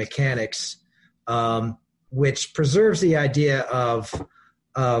quantum mechanics, which preserves the idea of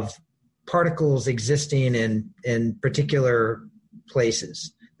particles existing in particular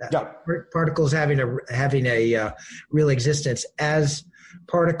places. Yeah. Particles having a real existence as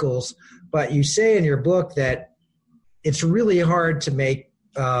particles, but you say in your book that it's really hard to make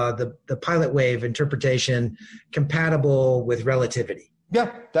the pilot wave interpretation compatible with relativity.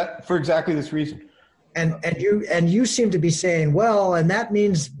 Yeah, that for exactly this reason. And you seem to be saying, well, and that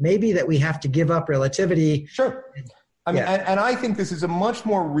means maybe that we have to give up relativity. Sure. I mean, and I think this is a much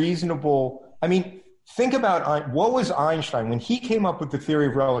more reasonable. I mean, think about what was Einstein when he came up with the theory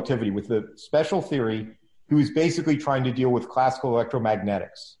of relativity, with the special theory. He was basically trying to deal with classical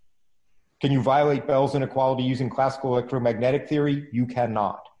electromagnetics. Can you violate Bell's inequality using classical electromagnetic theory? You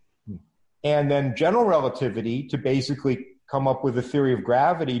cannot. And then general relativity to basically come up with a theory of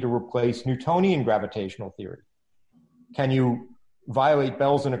gravity to replace Newtonian gravitational theory. Can you violate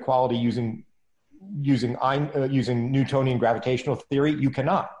Bell's inequality using Newtonian gravitational theory? You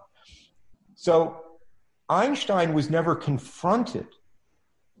cannot. So Einstein was never confronted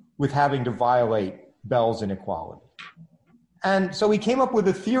with having to violate Bell's inequality. And so he came up with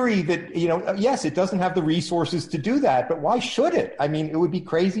a theory that, yes, it doesn't have the resources to do that, but why should it? I mean, it would be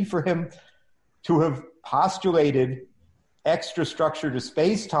crazy for him to have postulated extra structure to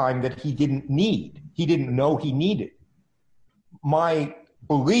space-time that he didn't need. He didn't know he needed. My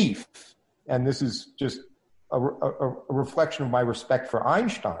belief, and this is just a reflection of my respect for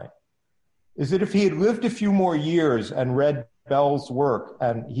Einstein, is that if he had lived a few more years and read Bell's work,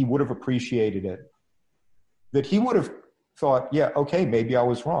 and he would have appreciated it, that he would have thought, yeah, okay, maybe I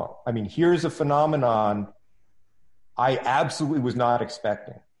was wrong. I mean, here's a phenomenon I absolutely was not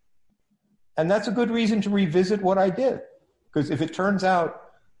expecting. And that's a good reason to revisit what I did. Because if it turns out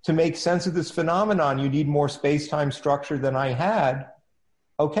to make sense of this phenomenon, you need more space-time structure than I had,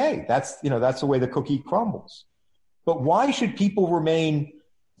 okay, that's the way the cookie crumbles. But why should people remain,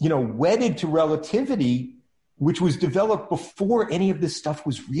 wedded to relativity, which was developed before any of this stuff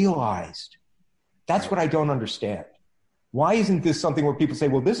was realized? That's what I don't understand. Why isn't this something where people say,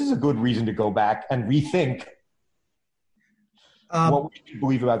 well, this is a good reason to go back and rethink what we should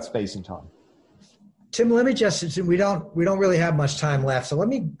believe about space and time? Tim, let me just, we don't really have much time left. So let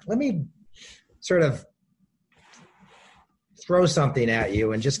me sort of throw something at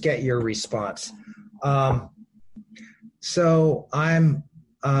you and just get your response. So I'm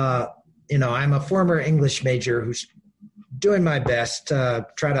a former English major who's doing my best to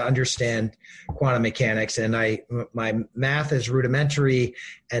try to understand quantum mechanics, and my math is rudimentary,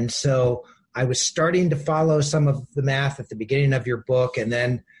 and so I was starting to follow some of the math at the beginning of your book, and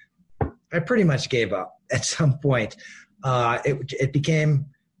then I pretty much gave up at some point. It became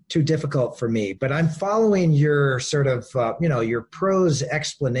too difficult for me, but I'm following your sort of your prose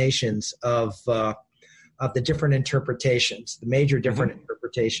explanations of the different interpretations, the major different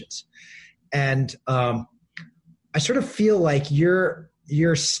interpretations, and I sort of feel like your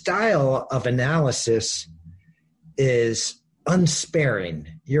style of analysis is unsparing.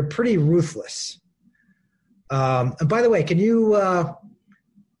 You're pretty ruthless. And by the way, can you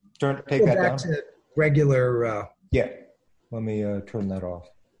take that down to regular? Yeah, let me turn that off.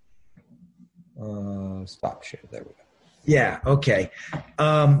 Stop share. There we go. Yeah. Okay.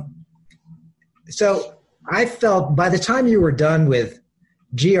 So I felt by the time you were done with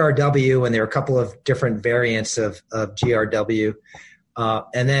GRW, and there are a couple of different variants of GRW,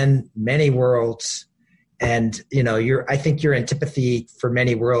 and then many worlds, and I think your antipathy for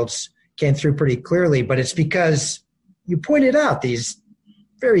many worlds came through pretty clearly, but it's because you pointed out these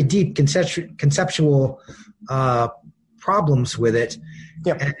very deep conceptual problems with it.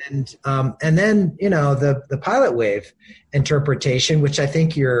 Yep. And then the pilot wave interpretation, which I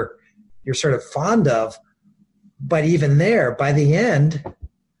think you're sort of fond of, but even there, by the end,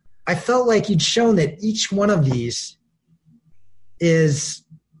 I felt like you'd shown that each one of these is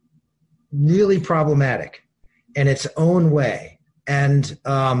really problematic in its own way. And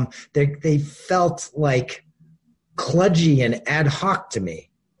they felt like kludgy and ad hoc to me.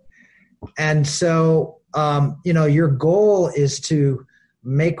 And so, your goal is to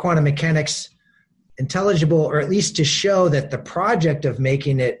make quantum mechanics intelligible, or at least to show that the project of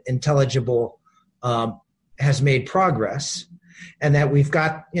making it intelligible has made progress. And that we've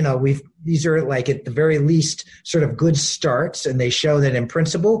got, these are like at the very least sort of good starts, and they show that in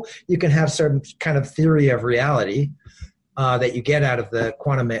principle you can have some kind of theory of reality that you get out of the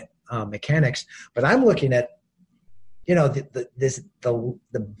quantum mechanics. But I'm looking at,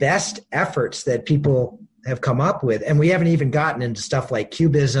 the best efforts that people have come up with, and we haven't even gotten into stuff like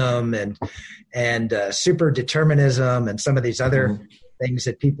cubism and super determinism and some of these other things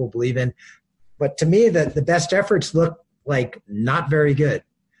that people believe in. But to me, the best efforts look like not very good.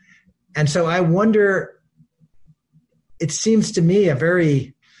 And so I wonder, it seems to me a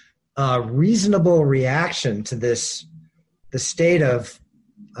very reasonable reaction to the state of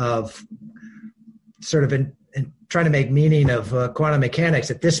sort of in trying to make meaning of quantum mechanics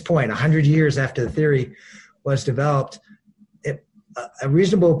at this point, 100 years after the theory was developed. A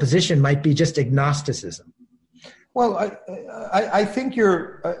reasonable position might be just agnosticism. Well, I think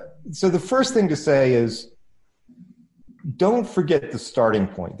so the first thing to say is, don't forget the starting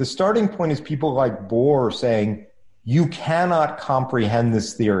point. The starting point is people like Bohr saying, you cannot comprehend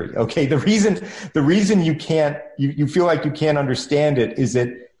this theory. Okay. The reason you can't, you feel like you can't understand it is that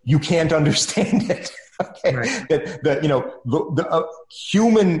you can't understand it. Okay. Right. The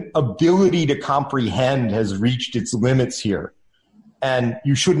human ability to comprehend has reached its limits here. And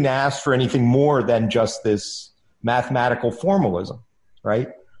you shouldn't ask for anything more than just this mathematical formalism, right?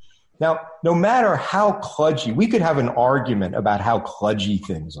 Now, no matter how kludgy, we could have an argument about how kludgy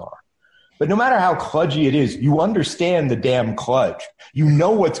things are. But no matter how kludgy it is, you understand the damn kludge. You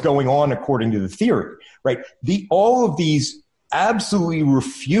know what's going on according to the theory, right? All of these absolutely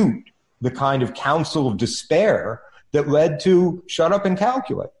refute the kind of counsel of despair that led to shut up and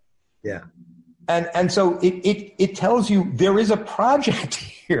calculate. Yeah. And so it tells you there is a project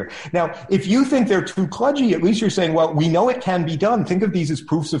here. Now, if you think they're too kludgy, at least you're saying, well, we know it can be done. Think of these as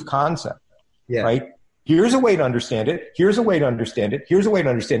proofs of concept, right? Here's a way to understand it. Here's a way to understand it. Here's a way to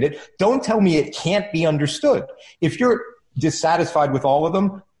understand it. Don't tell me it can't be understood. If you're dissatisfied with all of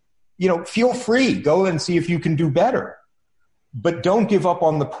them, feel free. Go and see if you can do better. But don't give up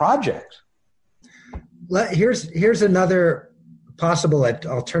on the project. Here's another possible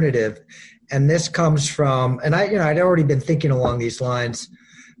alternative. And this comes from, and I'd already been thinking along these lines,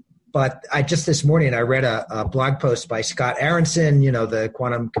 but this morning I read a blog post by Scott Aronson, the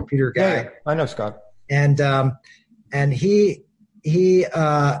quantum computer guy. Yeah, I know Scott. And he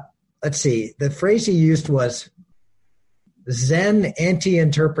let's see, the phrase he used was Zen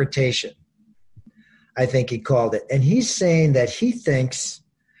anti-interpretation, I think he called it. And he's saying that he thinks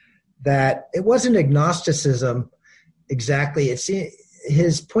that it wasn't agnosticism exactly.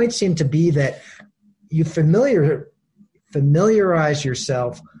 His point seemed to be that you familiarize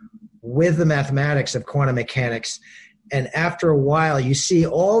yourself with the mathematics of quantum mechanics, and after a while you see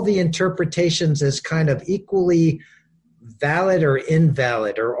all the interpretations as kind of equally valid or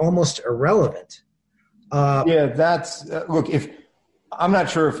invalid or almost irrelevant. That's look, I'm not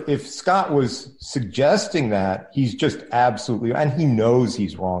sure if Scott was suggesting that, he's just absolutely, and he knows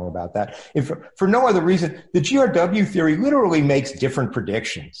he's wrong about that. If for no other reason, the GRW theory literally makes different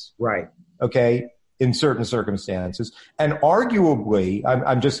predictions. Right. Okay. In certain circumstances. And arguably,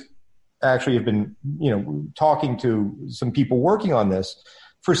 I'm just actually have been, talking to some people working on this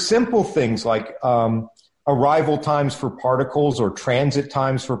for simple things like, arrival times for particles or transit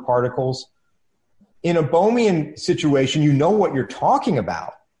times for particles. In a Bohmian situation, you know what you're talking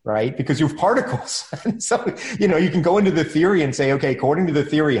about, right? Because you have particles. And so, you can go into the theory and say, okay, according to the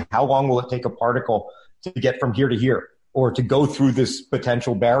theory, how long will it take a particle to get from here to here or to go through this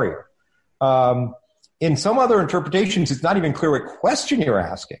potential barrier? In some other interpretations, it's not even clear what question you're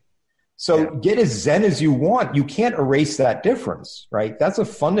asking. So get as Zen as you want. You can't erase that difference, right? That's a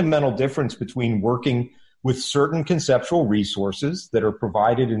fundamental difference between working with certain conceptual resources that are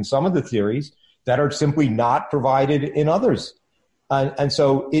provided in some of the theories that are simply not provided in others. And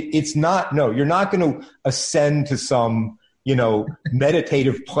so it's not, no, you're not going to ascend to some,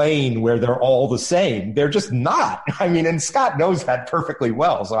 meditative plane where they're all the same. They're just not. I mean, and Scott knows that perfectly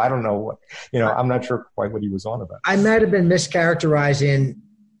well. So I don't know what, I'm not sure quite what he was on about. I might have been mischaracterizing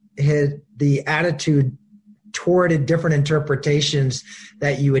the attitude toward different interpretations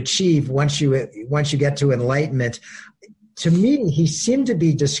that you achieve once you get to enlightenment. To me, he seemed to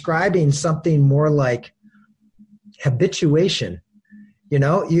be describing something more like habituation.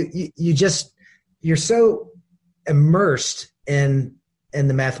 You're so immersed in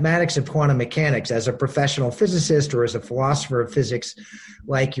the mathematics of quantum mechanics as a professional physicist or as a philosopher of physics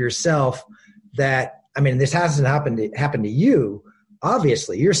like yourself that, this hasn't happened to you.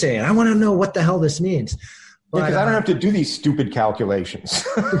 Obviously, you're saying, I want to know what the hell this means. Because I don't have to do these stupid calculations.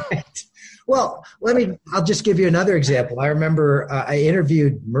 Right. Well, I'll just give you another example. I remember I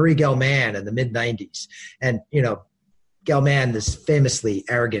interviewed Murray Gell-Mann in the mid-90s. And, Gell-Mann, this famously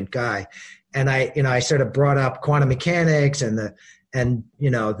arrogant guy. And I sort of brought up quantum mechanics and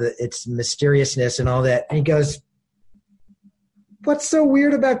its mysteriousness and all that. And he goes, what's so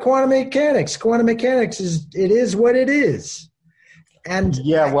weird about quantum mechanics? Quantum mechanics is what it is. And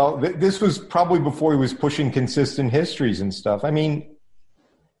this was probably before he was pushing consistent histories and stuff.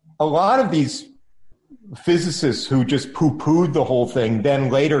 A lot of these physicists who just poo-pooed the whole thing then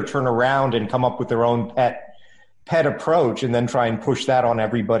later turn around and come up with their own pet approach and then try and push that on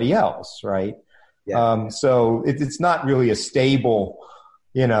everybody else, right? Yeah. So it's not really a stable,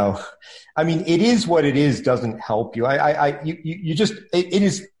 it is what it is doesn't help you. It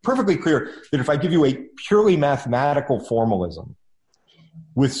is perfectly clear that if I give you a purely mathematical formalism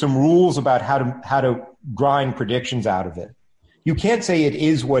with some rules about how to grind predictions out of it, you can't say it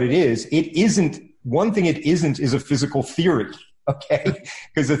is what it is. It isn't one thing it isn't is a physical theory. Okay,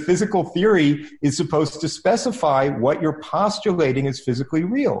 because a physical theory is supposed to specify what you're postulating is physically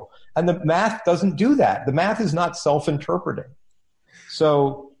real. And the math doesn't do that. The math is not self-interpreting.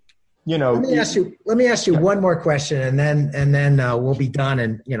 So, let me ask you one more question, and then we'll be done.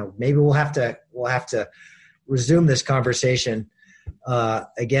 And maybe we'll have to resume this conversation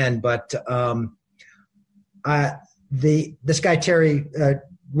again. But this guy Terry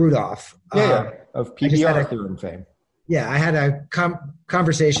Rudolph, of PBR theorem fame. Yeah, I had a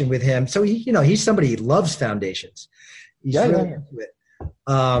conversation with him. So he's somebody who loves foundations. He's really into it.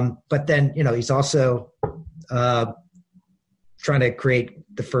 But then he's also trying to create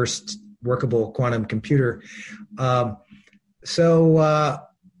the first workable quantum computer. So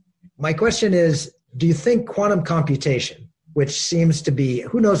my question is, do you think quantum computation, which seems to be,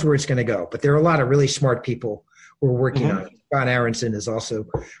 who knows where it's going to go, but there are a lot of really smart people who are working on it. Scott Aronson is also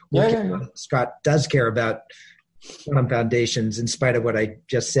working on it. Scott does care about quantum foundations in spite of what I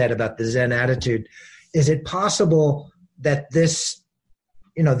just said about the Zen attitude. Is it possible that these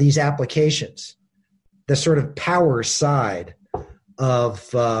applications, the sort of power side of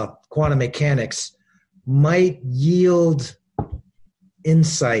quantum mechanics, might yield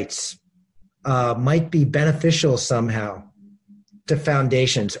insights, might be beneficial somehow to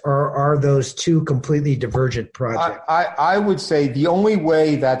foundations, or are those two completely divergent projects? I would say the only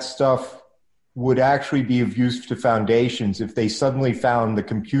way that stuff would actually be of use to foundations if they suddenly found the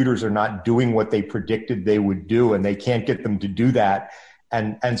computers are not doing what they predicted they would do, and they can't get them to do that.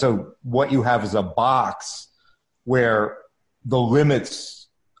 And so what you have is a box where the limits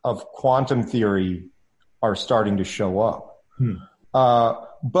of quantum theory are starting to show up.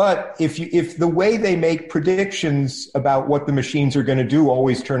 But if the way they make predictions about what the machines are going to do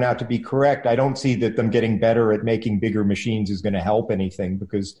always turn out to be correct, I don't see that them getting better at making bigger machines is going to help anything,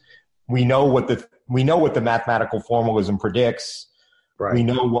 because we know what the mathematical formalism predicts. Right. We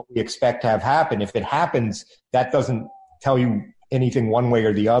know what we expect to have happen. If it happens, that doesn't tell you anything one way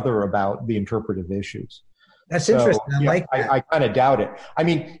or the other about the interpretive issues. That's interesting. I kind of doubt it. I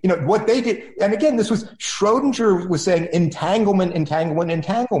mean, what they did, and again, Schrodinger was saying entanglement.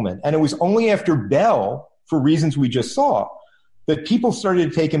 And it was only after Bell, for reasons we just saw, that people started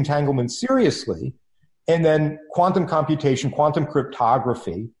to take entanglement seriously. And then quantum computation, quantum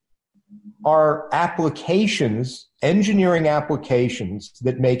cryptography are applications, engineering applications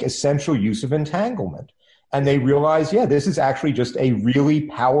that make essential use of entanglement. And they realize, this is actually just a really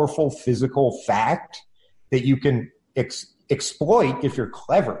powerful physical fact that you can exploit if you're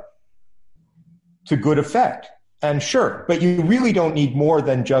clever to good effect. And sure, but you really don't need more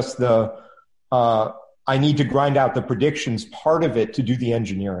than just the I need to grind out the predictions part of it to do the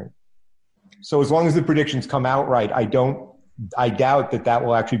engineering. So as long as the predictions come out right, I doubt that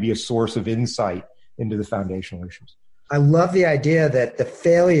will actually be a source of insight into the foundational issues. I love the idea that the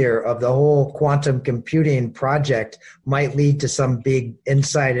failure of the whole quantum computing project might lead to some big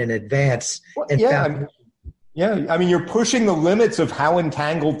insight in advance. I mean, you're pushing the limits of how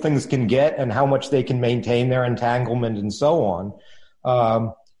entangled things can get and how much they can maintain their entanglement and so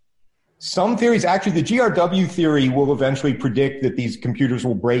on. Some theories, actually the GRW theory will eventually predict that these computers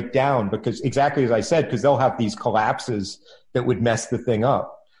will break down because, exactly as I said, because they'll have these collapses that would mess the thing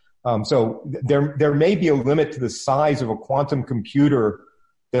up. So there may be a limit to the size of a quantum computer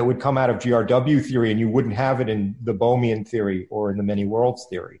that would come out of GRW theory, and you wouldn't have it in the Bohmian theory or in the many worlds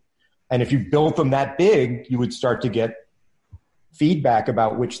theory. And if you built them that big, you would start to get feedback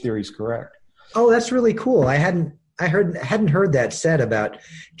about which theory is correct. Oh, that's really cool. I hadn't heard that said about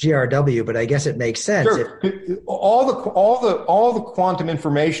GRW, but I guess it makes sense. Sure. All the quantum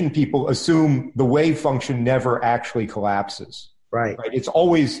information people assume the wave function never actually collapses. Right? It's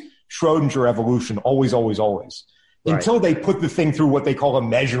always Schrodinger evolution, always, always, always. Right. Until they put the thing through what they call a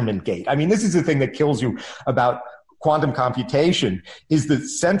measurement gate. I mean, this is the thing that kills you about quantum computation, is the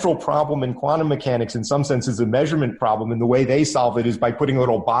central problem in quantum mechanics in some sense is a measurement problem, and the way they solve it is by putting a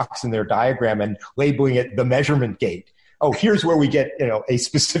little box in their diagram and labeling it the measurement gate. Oh, here's where we get, a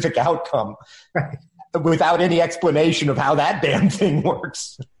specific outcome, right, without any explanation of how that damn thing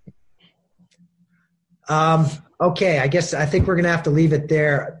works. Okay, I think we're going to have to leave it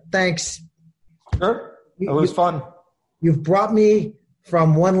there. Thanks. Sure. It was fun. You've brought me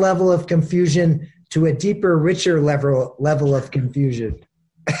from one level of confusion to a deeper, richer level of confusion.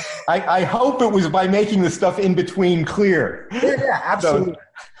 I hope it was by making the stuff in between clear. Yeah, absolutely. So,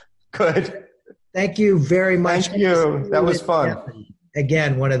 good. Thank you very much. Thank you. That was fun.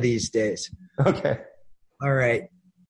 Again, one of these days. Okay. All right.